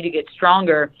 continue to get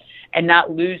stronger, and not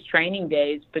lose training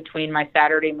days between my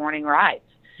Saturday morning rides.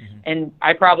 Mm-hmm. And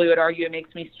I probably would argue it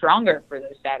makes me stronger for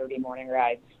those Saturday morning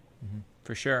rides. Mm-hmm.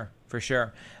 For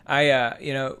sure. I,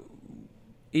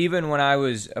 even when I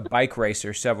was a bike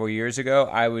racer several years ago,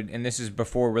 I would, and this is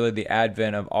before really the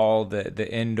advent of all the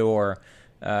indoor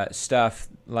stuff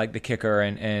like the kicker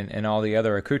and all the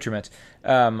other accoutrements,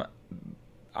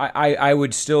 I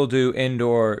would still do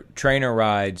indoor trainer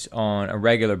rides on a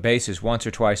regular basis once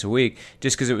or twice a week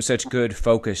just because it was such good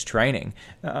focused training.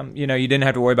 You didn't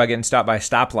have to worry about getting stopped by a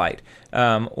stoplight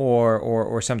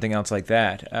or something else like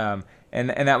that. And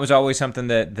that was always something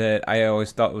that I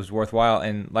always thought was worthwhile.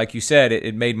 And like you said,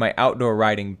 it made my outdoor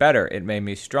riding better. It made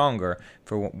me stronger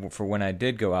for when I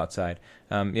did go outside.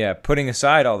 Putting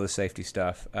aside all the safety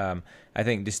stuff, I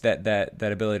think just that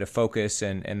ability to focus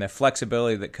and the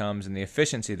flexibility that comes and the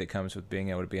efficiency that comes with being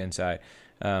able to be inside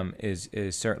is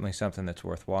certainly something that's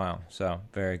worthwhile. So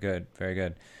very good.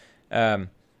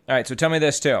 All right, so tell me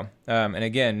this too, and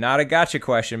again, not a gotcha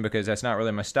question because that's not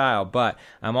really my style, but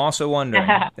I'm also wondering,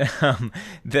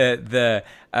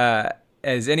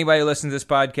 as anybody who listens to this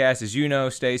podcast, as you know,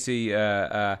 Stacy,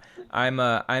 I'm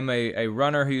a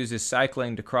runner who uses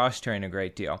cycling to cross train a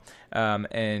great deal,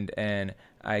 and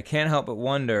I can't help but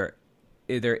wonder,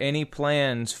 are there any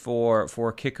plans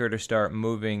for Kicker to start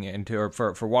moving into, or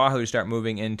for Wahoo to start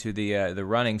moving into the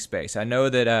running space? I know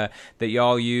that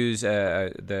y'all use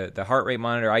the heart rate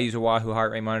monitor. I use a Wahoo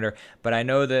heart rate monitor, but I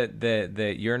know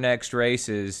that your next race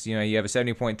is, you have a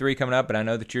 70.3 coming up, but I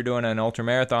know that you're doing an ultra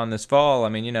marathon this fall. I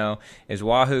mean, is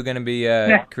Wahoo going to be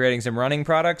creating some running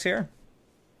products here?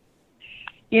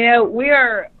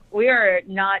 We are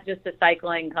not just a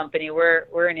cycling company.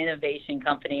 We're an innovation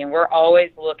company, and we're always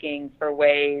looking for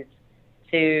ways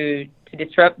to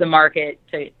disrupt the market,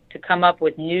 to come up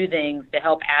with new things to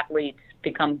help athletes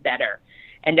become better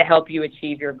and to help you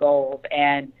achieve your goals.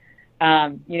 And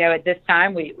at this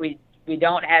time we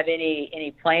don't have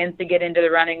any plans to get into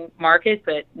the running market,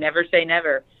 but never say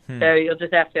never. So you'll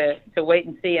just have to wait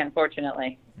and see,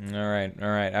 unfortunately. All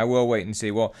right. I will wait and see.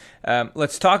 Well,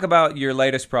 let's talk about your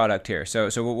latest product here. So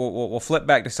we'll flip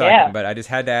back to cycling, but I just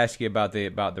had to ask you about the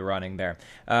running there,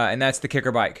 and that's the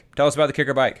Kicker bike. Tell us about the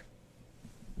Kicker bike.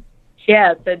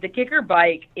 Yeah. So the Kicker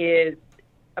bike is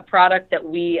a product that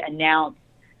we announced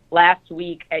last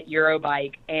week at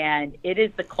Eurobike, and it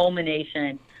is the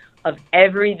culmination of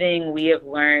everything we have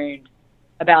learned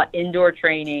about indoor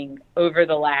training over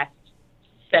the last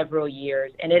several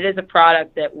years, and it is a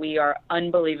product that we are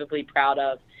unbelievably proud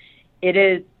of. It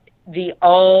is the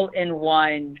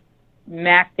all-in-one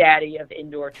Mac Daddy of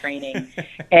indoor training,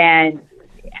 and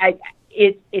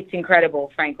it's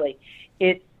incredible, frankly.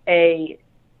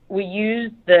 We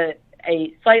use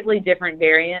a slightly different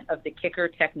variant of the Kicker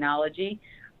technology,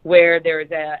 where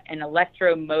there's a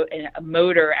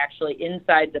motor actually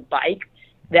inside the bike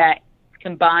that,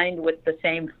 combined with the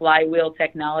same flywheel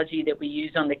technology that we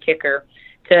use on the Kicker,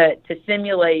 to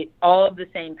simulate all of the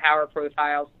same power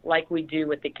profiles like we do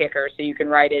with the Kicker. So you can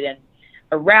ride it in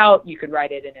a route, you could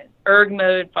ride it in an erg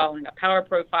mode, following a power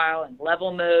profile, and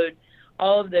level mode,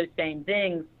 all of those same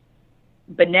things.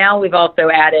 But now we've also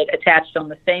added, attached on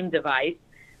the same device,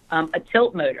 a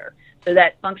tilt motor. So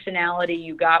that functionality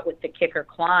you got with the Kickr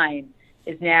Climb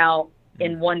is now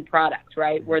in one product,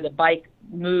 right? Where the bike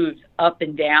moves up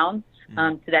and down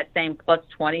to that same plus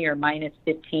 20 or minus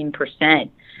 15%.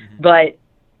 But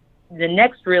the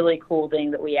next really cool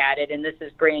thing that we added, and this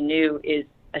is brand new, is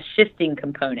a shifting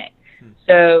component.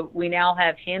 So we now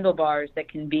have handlebars that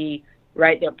can be,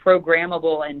 right, they're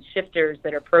programmable, and shifters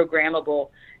that are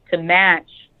programmable to match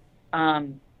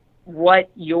what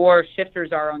your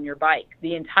shifters are on your bike.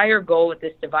 The entire goal with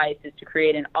this device is to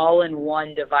create an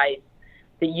all-in-one device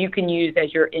that you can use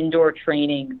as your indoor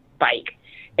training bike.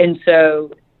 And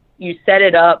so you set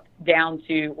it up down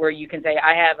to where you can say,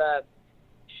 I have a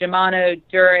Shimano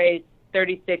Dura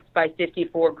 36 by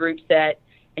 54 group set,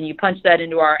 and you punch that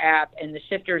into our app, and the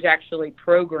shifters actually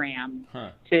program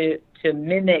to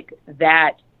mimic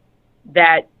that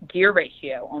gear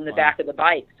ratio on the back of the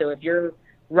bike. So if you're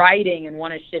riding and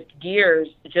want to shift gears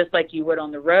just like you would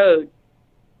on the road,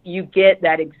 you get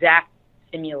that exact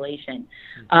simulation.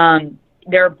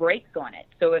 There are brakes on it.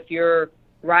 So if you're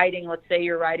riding, let's say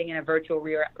you're riding in a virtual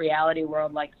reality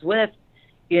world like Zwift,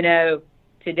 you know,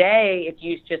 today, if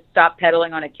you just stop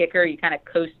pedaling on a Kickr, you kind of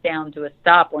coast down to a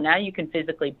stop. Well, now you can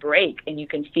physically brake, and you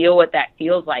can feel what that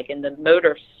feels like, and the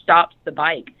motor stops the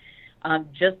bike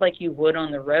just like you would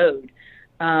on the road.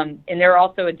 And there are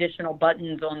also additional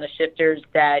buttons on the shifters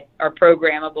that are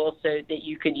programmable so that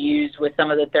you could use with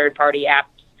some of the third-party apps,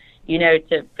 you know,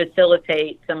 to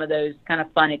facilitate some of those kind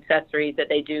of fun accessories that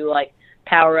they do, like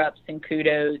power-ups and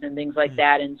kudos and things like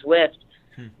that in Zwift.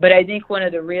 But I think one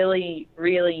of the really,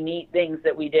 really neat things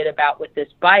that we did with this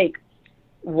bike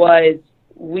was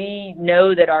we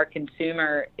know that our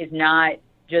consumer is not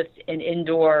just an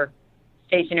indoor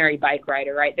stationary bike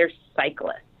rider, right? They're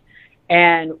cyclists.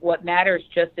 And what matters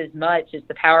just as much as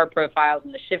the power profiles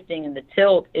and the shifting and the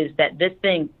tilt is that this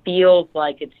thing feels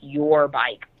like it's your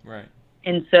bike. Right.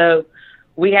 And so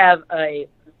we have a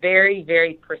very,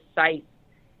 very precise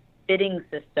fitting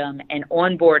system and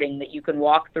onboarding that you can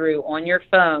walk through on your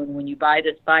phone when you buy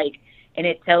this bike, and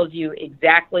it tells you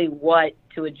exactly what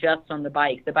to adjust on the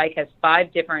bike. The bike has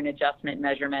 5 different adjustment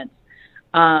measurements.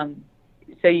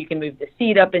 So you can move the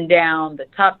seat up and down, the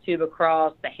top tube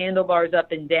across, the handlebars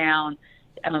up and down,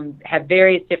 have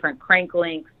various different crank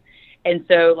lengths. And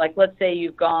so, like, let's say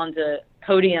you've gone to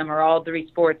Podium or All 3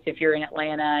 Sports if you're in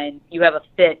Atlanta, and you have a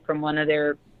fit from one of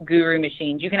their Guru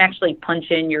machines. You can actually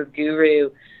punch in your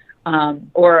Guru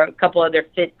or a couple other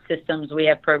fit systems we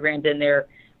have programmed in there,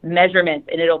 measurements,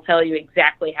 and it'll tell you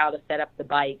exactly how to set up the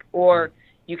bike. Or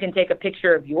you can take a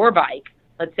picture of your bike.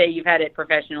 Let's say you've had it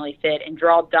professionally fit, and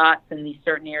draw dots in these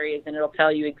certain areas, and it'll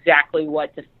tell you exactly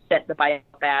what to set the bike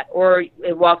up at. Or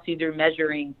it walks you through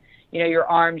measuring, you know, your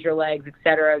arms, your legs, et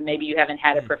cetera. Maybe you haven't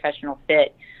had a professional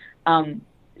fit.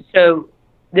 So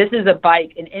this is a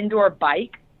bike, an indoor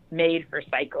bike made for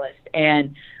cyclists,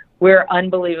 and we're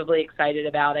unbelievably excited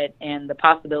about it and the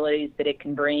possibilities that it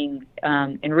can bring,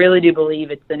 and really do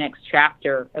believe it's the next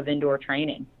chapter of indoor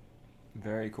training.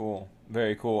 Very cool.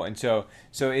 Very cool. And so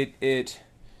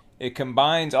it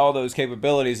combines all those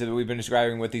capabilities that we've been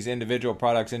describing with these individual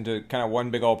products into kind of one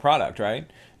big old product, right?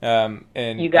 And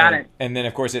you got it. And then,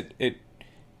 of course, it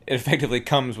effectively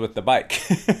comes with the bike,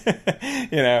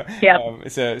 you know? Yeah.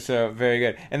 So very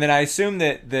good. And then I assume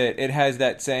that it has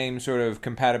that same sort of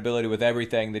compatibility with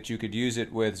everything, that you could use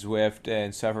it with Zwift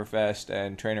and Sufferfest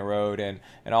and Trainer Road and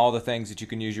all the things that you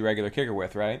can use your regular Kickr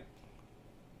with, right?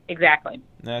 Exactly.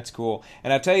 That's cool.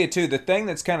 And I'll tell you, too, the thing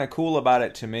that's kind of cool about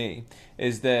it to me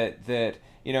is that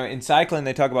you know, in cycling,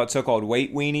 they talk about so-called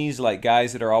weight weenies, like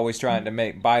guys that are always trying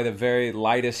to buy the very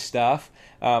lightest stuff.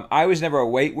 I was never a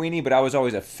weight weenie, but I was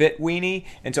always a fit weenie.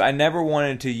 And so I never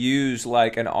wanted to use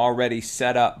like an already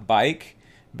set up bike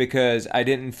because I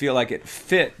didn't feel like it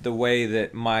fit the way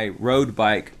that my road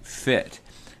bike fit.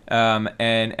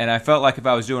 And I felt like if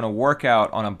I was doing a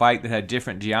workout on a bike that had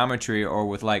different geometry, or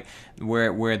with like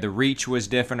where the reach was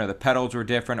different or the pedals were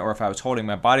different, or if I was holding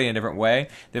my body in a different way,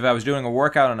 that if I was doing a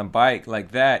workout on a bike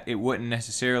like that, it wouldn't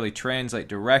necessarily translate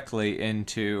directly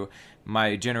into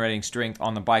my generating strength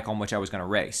on the bike on which I was going to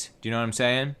race. Do you know what I'm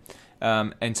saying?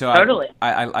 And so totally.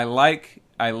 I like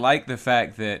the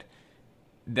fact that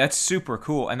that's super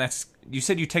cool. And that's, you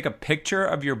said you take a picture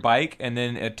of your bike and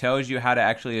then it tells you how to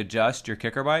actually adjust your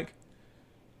Kickr bike?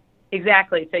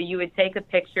 Exactly. So you would take a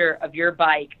picture of your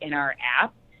bike in our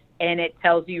app, and it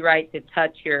tells you, right, to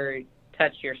touch your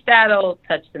saddle,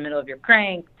 touch the middle of your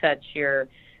crank, touch your,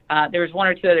 there's 1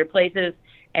 or 2 other places,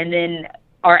 and then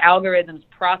our algorithms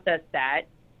process that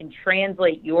and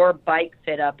translate your bike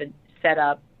set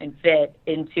up and fit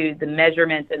into the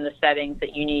measurements and the settings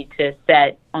that you need to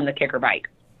set on the KICKR bike.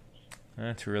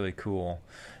 That's really cool.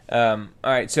 All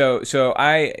right, so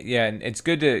it's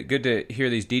good to hear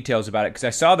these details about it, because I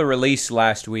saw the release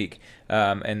last week,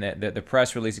 and the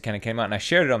press release that kind of came out, and I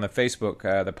shared it on the Facebook,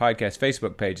 the podcast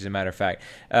Facebook page, as a matter of fact.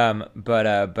 But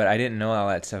I didn't know all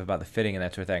that stuff about the fitting and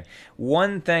that sort of thing.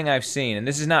 One thing I've seen, and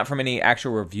this is not from any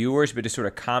actual reviewers, but just sort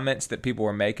of comments that people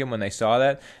were making when they saw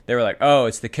that, they were like, "Oh,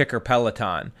 it's the KICKR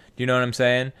Peloton." Do you know what I'm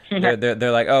saying?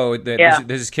 They're like, "Oh,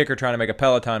 this is KICKR trying to make a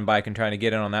Peloton bike and trying to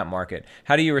get in on that market."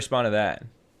 How do you respond to that?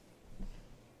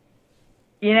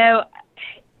 You know,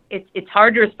 it's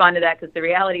hard to respond to that, because the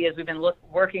reality is we've been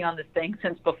working on this thing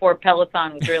since before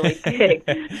Peloton was really big.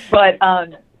 But,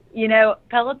 you know,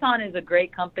 Peloton is a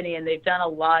great company, and they've done a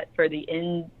lot for the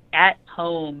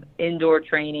at-home indoor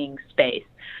training space,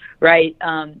 right?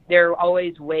 There are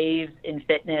always waves in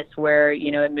fitness where,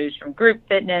 you know, it moves from group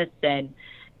fitness and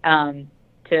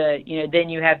to, you know, then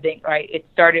you have it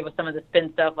started with some of the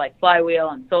spin stuff like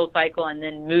Flywheel and SoulCycle, and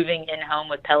then moving in home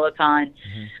with Peloton.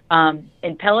 Mm-hmm.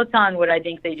 And Peloton, what I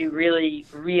think they do really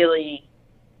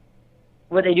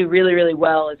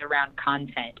well is around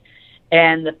content,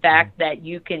 and the fact that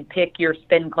you can pick your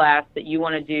spin class that you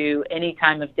want to do any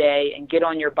time of day and get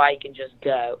on your bike and just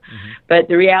go. Mm-hmm. But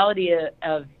the reality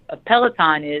of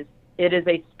Peloton is it is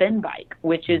a spin bike,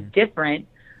 which is different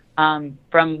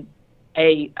from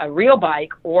a real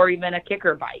bike or even a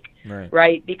KICKR bike,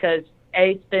 right? Because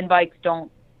spin bikes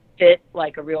don't fit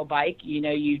like a real bike. You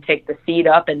know, you take the seat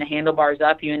up and the handlebars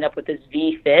up, you end up with this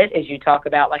V fit, as you talk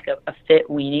about, like a fit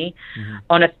weenie. Mm-hmm.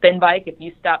 On a spin bike, if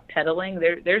you stop pedaling,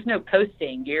 there's no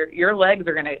coasting. Your legs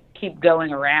are going to keep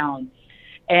going around,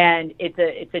 and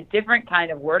it's a different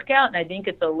kind of workout. And I think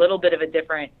it's a little bit of a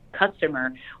different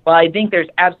customer. While I think there's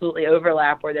absolutely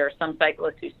overlap where there are some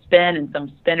cyclists who spin and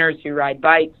some spinners who ride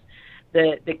bikes,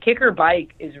 the KICKR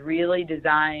bike is really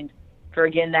designed for,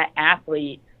 again, that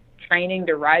athlete training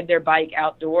to ride their bike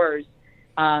outdoors,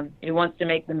 who wants to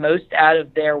make the most out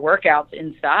of their workouts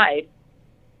inside,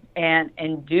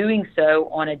 and doing so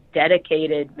on a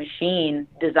dedicated machine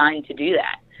designed to do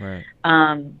that. Right.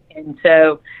 And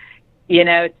so, you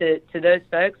know, to those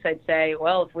folks, I'd say,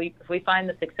 well, if we find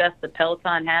the success that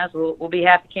Peloton has, we'll be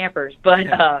happy campers.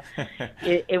 But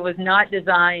it was not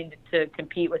designed to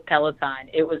compete with Peloton.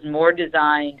 It was more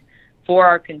designed for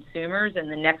our consumers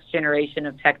and the next generation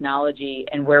of technology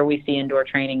and where we see indoor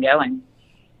training going.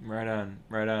 Right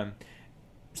on.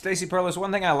 Stacy Perlis,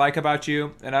 one thing I like about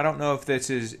you, and I don't know if this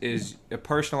is a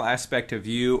personal aspect of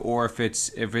you or if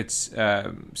it's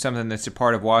something that's a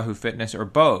part of Wahoo Fitness or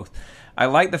both. I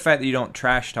like the fact that you don't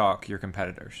trash talk your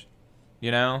competitors. You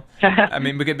know, I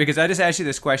mean, because I just asked you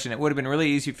this question, it would have been really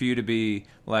easy for you to be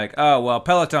like, oh, well,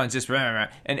 Peloton's just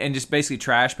and just basically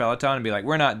trash Peloton and be like,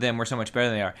 we're not them, we're so much better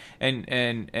than they are.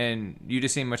 And you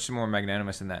just seem much more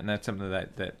magnanimous than that, and that's something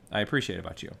that I appreciate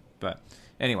about you. But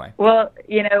anyway. Well,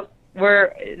 you know,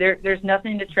 there's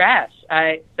nothing to trash.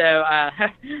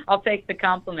 I'll take the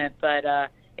compliment, but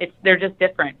they're just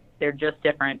different. They're just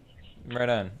different. Right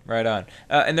on.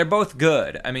 And they're both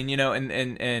good. I mean, you know,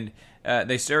 and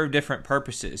they serve different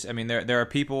purposes. I mean, there are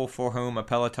people for whom a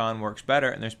Peloton works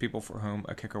better, and there's people for whom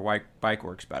a KICKR bike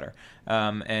works better.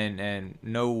 And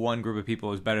no one group of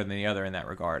people is better than the other in that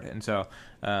regard. And so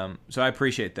I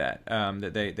appreciate that,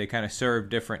 that they kind of serve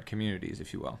different communities,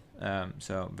 if you will.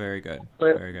 So very good.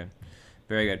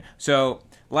 Very good. So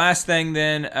last thing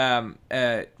then,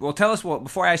 tell us,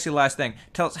 before I ask you the last thing,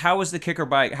 tell us, how was the KICKR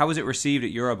bike, how was it received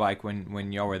at Eurobike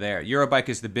when y'all were there? Eurobike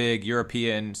is the big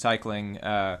European cycling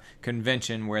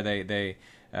convention where they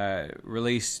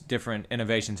release different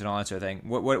innovations and all that sort of thing.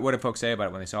 What did folks say about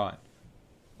it when they saw it?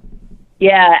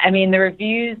 Yeah, I mean, the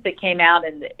reviews that came out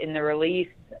in the release,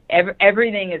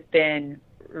 everything has been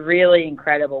really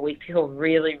incredible. We feel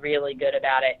really, really good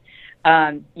about it.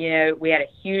 You know, we had a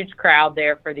huge crowd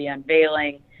there for the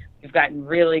unveiling. We've gotten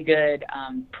really good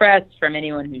press from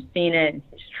anyone who's seen it,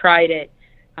 who's tried it.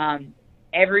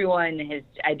 Everyone has,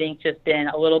 I think, just been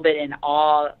a little bit in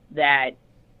awe that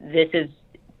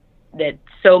that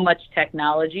so much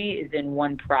technology is in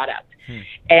one product.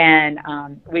 And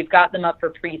we've got them up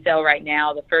for pre-sale right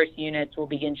now. The first units will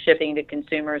begin shipping to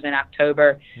consumers in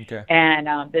October. Okay.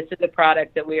 And this is a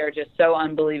product that we are just so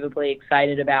unbelievably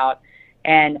excited about.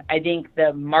 And I think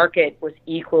the market was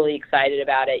equally excited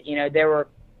about it. You know, there were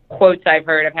quotes I've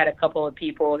heard. I've had a couple of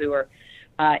people who are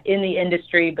in the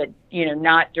industry, but, you know,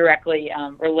 not directly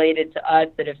related to us,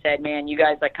 that have said, man, you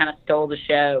guys like kind of stole the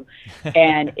show.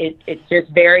 And it's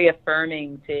just very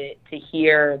affirming to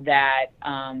hear that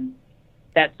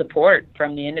that support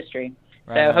from the industry.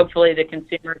 Right. So hopefully the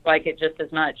consumers like it just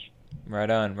as much. Right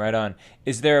on, right on.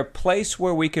 Is there a place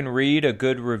where we can read a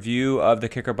good review of the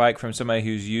KICKR bike from somebody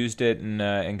who's used it and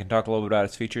can talk a little bit about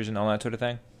its features and all that sort of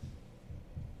thing?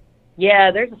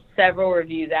 Yeah, there's several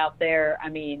reviews out there. I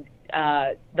mean,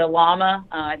 the Llama,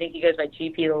 I think he goes by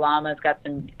GP the Llama. It's got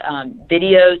some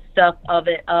video stuff of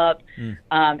it up. And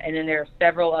then there are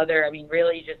several other, I mean,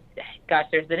 really just, gosh,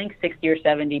 there's, I think, 60 or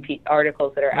 70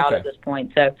 articles that are out at this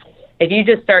point. So if you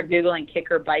just start Googling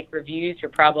KICKR bike reviews, you're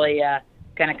probably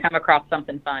going to come across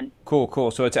something fun.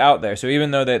 Cool. So it's out there. So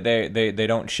even though that they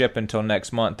don't ship until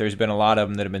next month, there's been a lot of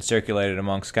them that have been circulated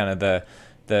amongst kind of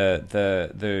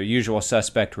the usual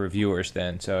suspect reviewers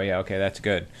then. So yeah, okay, that's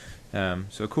good.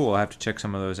 So cool. I'll have to check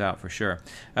some of those out for sure.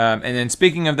 And then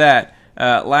speaking of that,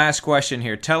 last question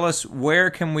here. Tell us, where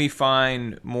can we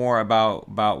find more about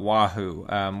Wahoo?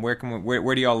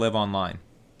 Where do y'all live online?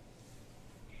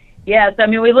 Yes, I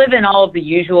mean, we live in all of the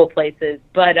usual places,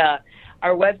 but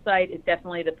our website is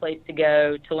definitely the place to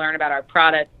go to learn about our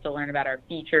products, to learn about our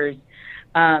features.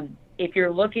 If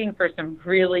you're looking for some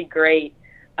really great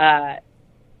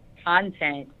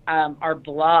content, our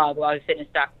blog,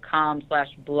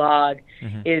 wahoo-fitness.com/blog,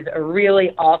 is a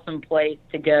really awesome place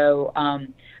to go. I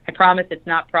promise it's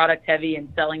not product heavy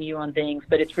and selling you on things,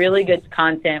 but it's really good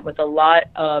content with a lot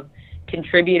of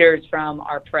contributors from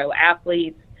our pro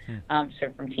athletes,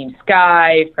 so from Team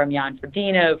Sky, from Jan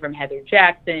Frodeno, from Heather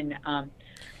Jackson,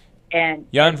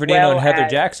 and Jan Frodeno and Heather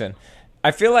Jackson. I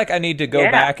feel like I need to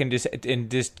go back and just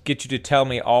get you to tell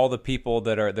me all the people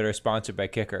that are sponsored by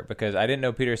KICKR, because I didn't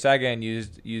know Peter Sagan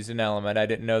used an element. I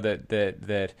didn't know that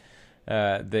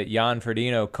Jan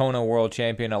Frodeno, Kona world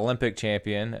champion, Olympic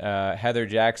champion, Heather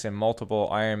Jackson, multiple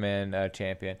Ironman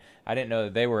champion. I didn't know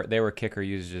that they were KICKR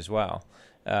users as well.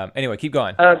 Anyway, keep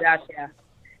going. Oh gosh, yeah.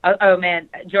 Oh man,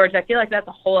 George, I feel like that's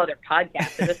a whole other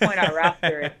podcast. At this point, our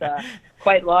roster is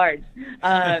quite large,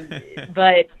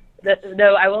 but.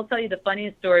 Though I will tell you the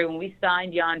funniest story, when we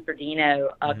signed Jan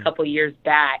Frodeno a couple years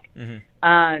back, we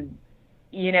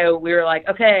were like,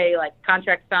 okay, like,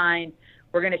 contract signed,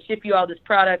 we're going to ship you all this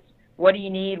product. What do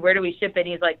you need? Where do we ship it? And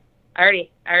he's like, I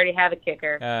already have a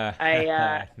KICKR.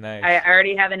 Nice. I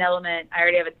already have an element. I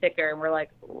already have a ticker. And we're like,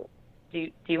 do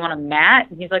you want a mat?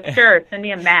 And he's like, sure, send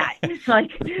me a mat.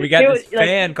 Like, we got this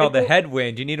fan called the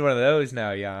Headwind. You need one of those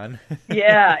now, Jan.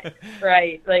 Yeah,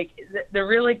 right. Like, the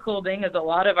really cool thing is a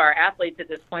lot of our athletes at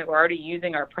this point were already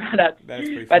using our products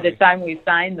by the time we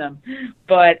signed them.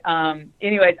 But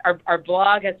anyways, our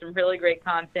blog has some really great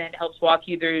content, helps walk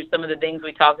you through some of the things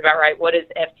we talked about, right? What is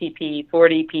FTP,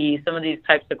 4DP, some of these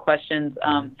types of questions.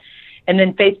 And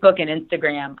then Facebook and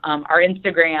Instagram. Our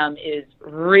Instagram is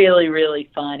really,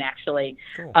 really fun, actually.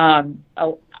 Cool.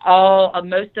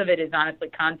 Most of it is honestly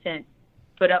content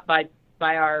put up by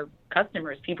our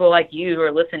customers, people like you who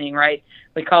are listening, right?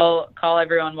 We call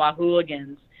everyone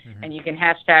Wahooligans, and you can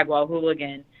hashtag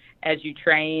Wahhooligan as you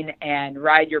train and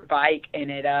ride your bike,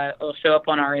 and it'll show up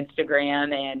on our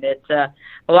Instagram, and it's a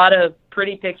lot of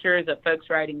pretty pictures of folks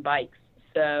riding bikes.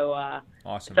 So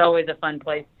awesome. It's always a fun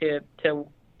place to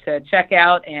check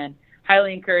out, and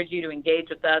highly encourage you to engage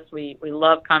with us. We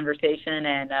love conversation,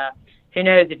 and who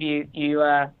knows, if you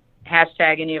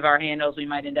hashtag any of our handles, we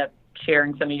might end up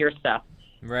sharing some of your stuff.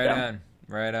 Right on.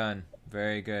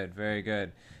 Very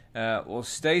good. Well,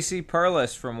 Stacy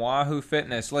Perlis from Wahoo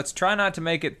Fitness, let's try not to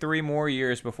make it 3 more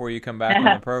years before you come back on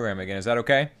the program again. Is that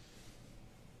okay?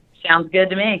 Sounds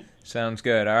good to me. Sounds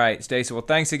good. All right, Stacy. Well,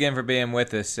 thanks again for being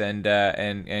with us, and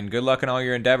good luck in all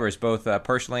your endeavors, both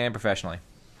personally and professionally.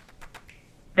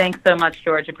 Thanks so much,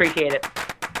 George. Appreciate it.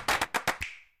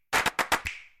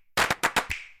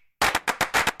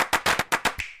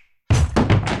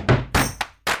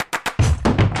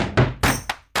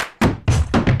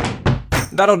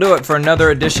 That'll do it for another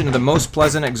edition of the Most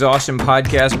Pleasant Exhaustion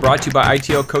podcast, brought to you by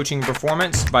ITL Coaching and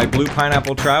Performance, by Blue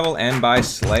Pineapple Travel, and by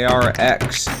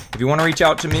SlayRx. If you want to reach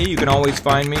out to me, you can always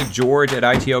find me, George, at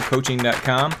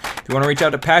itlcoaching.com. If you want to reach out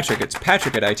to Patrick, it's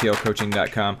Patrick at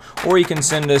itlcoaching.com, or you can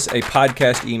send us a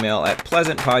podcast email at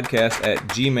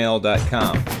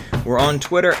pleasantpodcast@gmail.com. We're on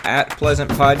Twitter at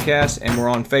Pleasant Podcast, and we're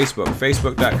on Facebook,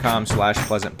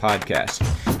 facebook.com/Pleasant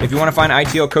Podcast. If you want to find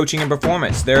ITL Coaching and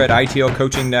Performance, they're at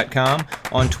itlcoaching.com,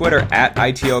 on Twitter at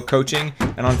ITL Coaching,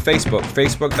 and on Facebook,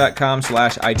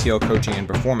 facebook.com/ITL Coaching and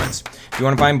Performance. If you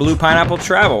want to find Blue Pineapple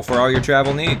Travel for all your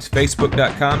travel needs,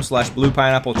 facebook.com/Blue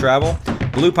Pineapple Travel,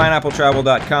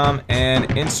 bluepineappletravel.com, and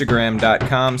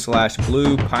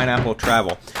instagram.com/Blue Pineapple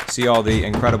Travel. See all the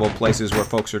incredible places where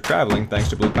folks are traveling thanks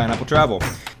to Blue Pineapple Travel.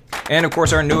 And, of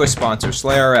course, our newest sponsor,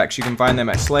 SlayRx. You can find them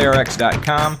at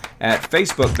slayrx.com, at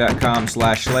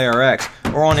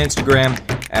facebook.com/slayrx, or on Instagram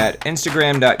at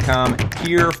Instagram.com,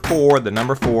 here for the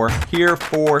number 4, here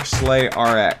for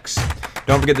SlayRx.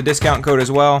 Don't forget the discount code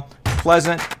as well,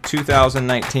 Pleasant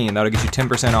 2019. That'll get you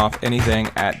 10% off anything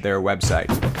at their website.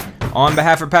 On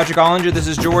behalf of Patrick Ollinger, this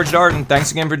is George Darden.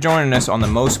 Thanks again for joining us on the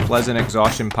Most Pleasant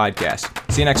Exhaustion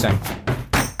Podcast. See you next time.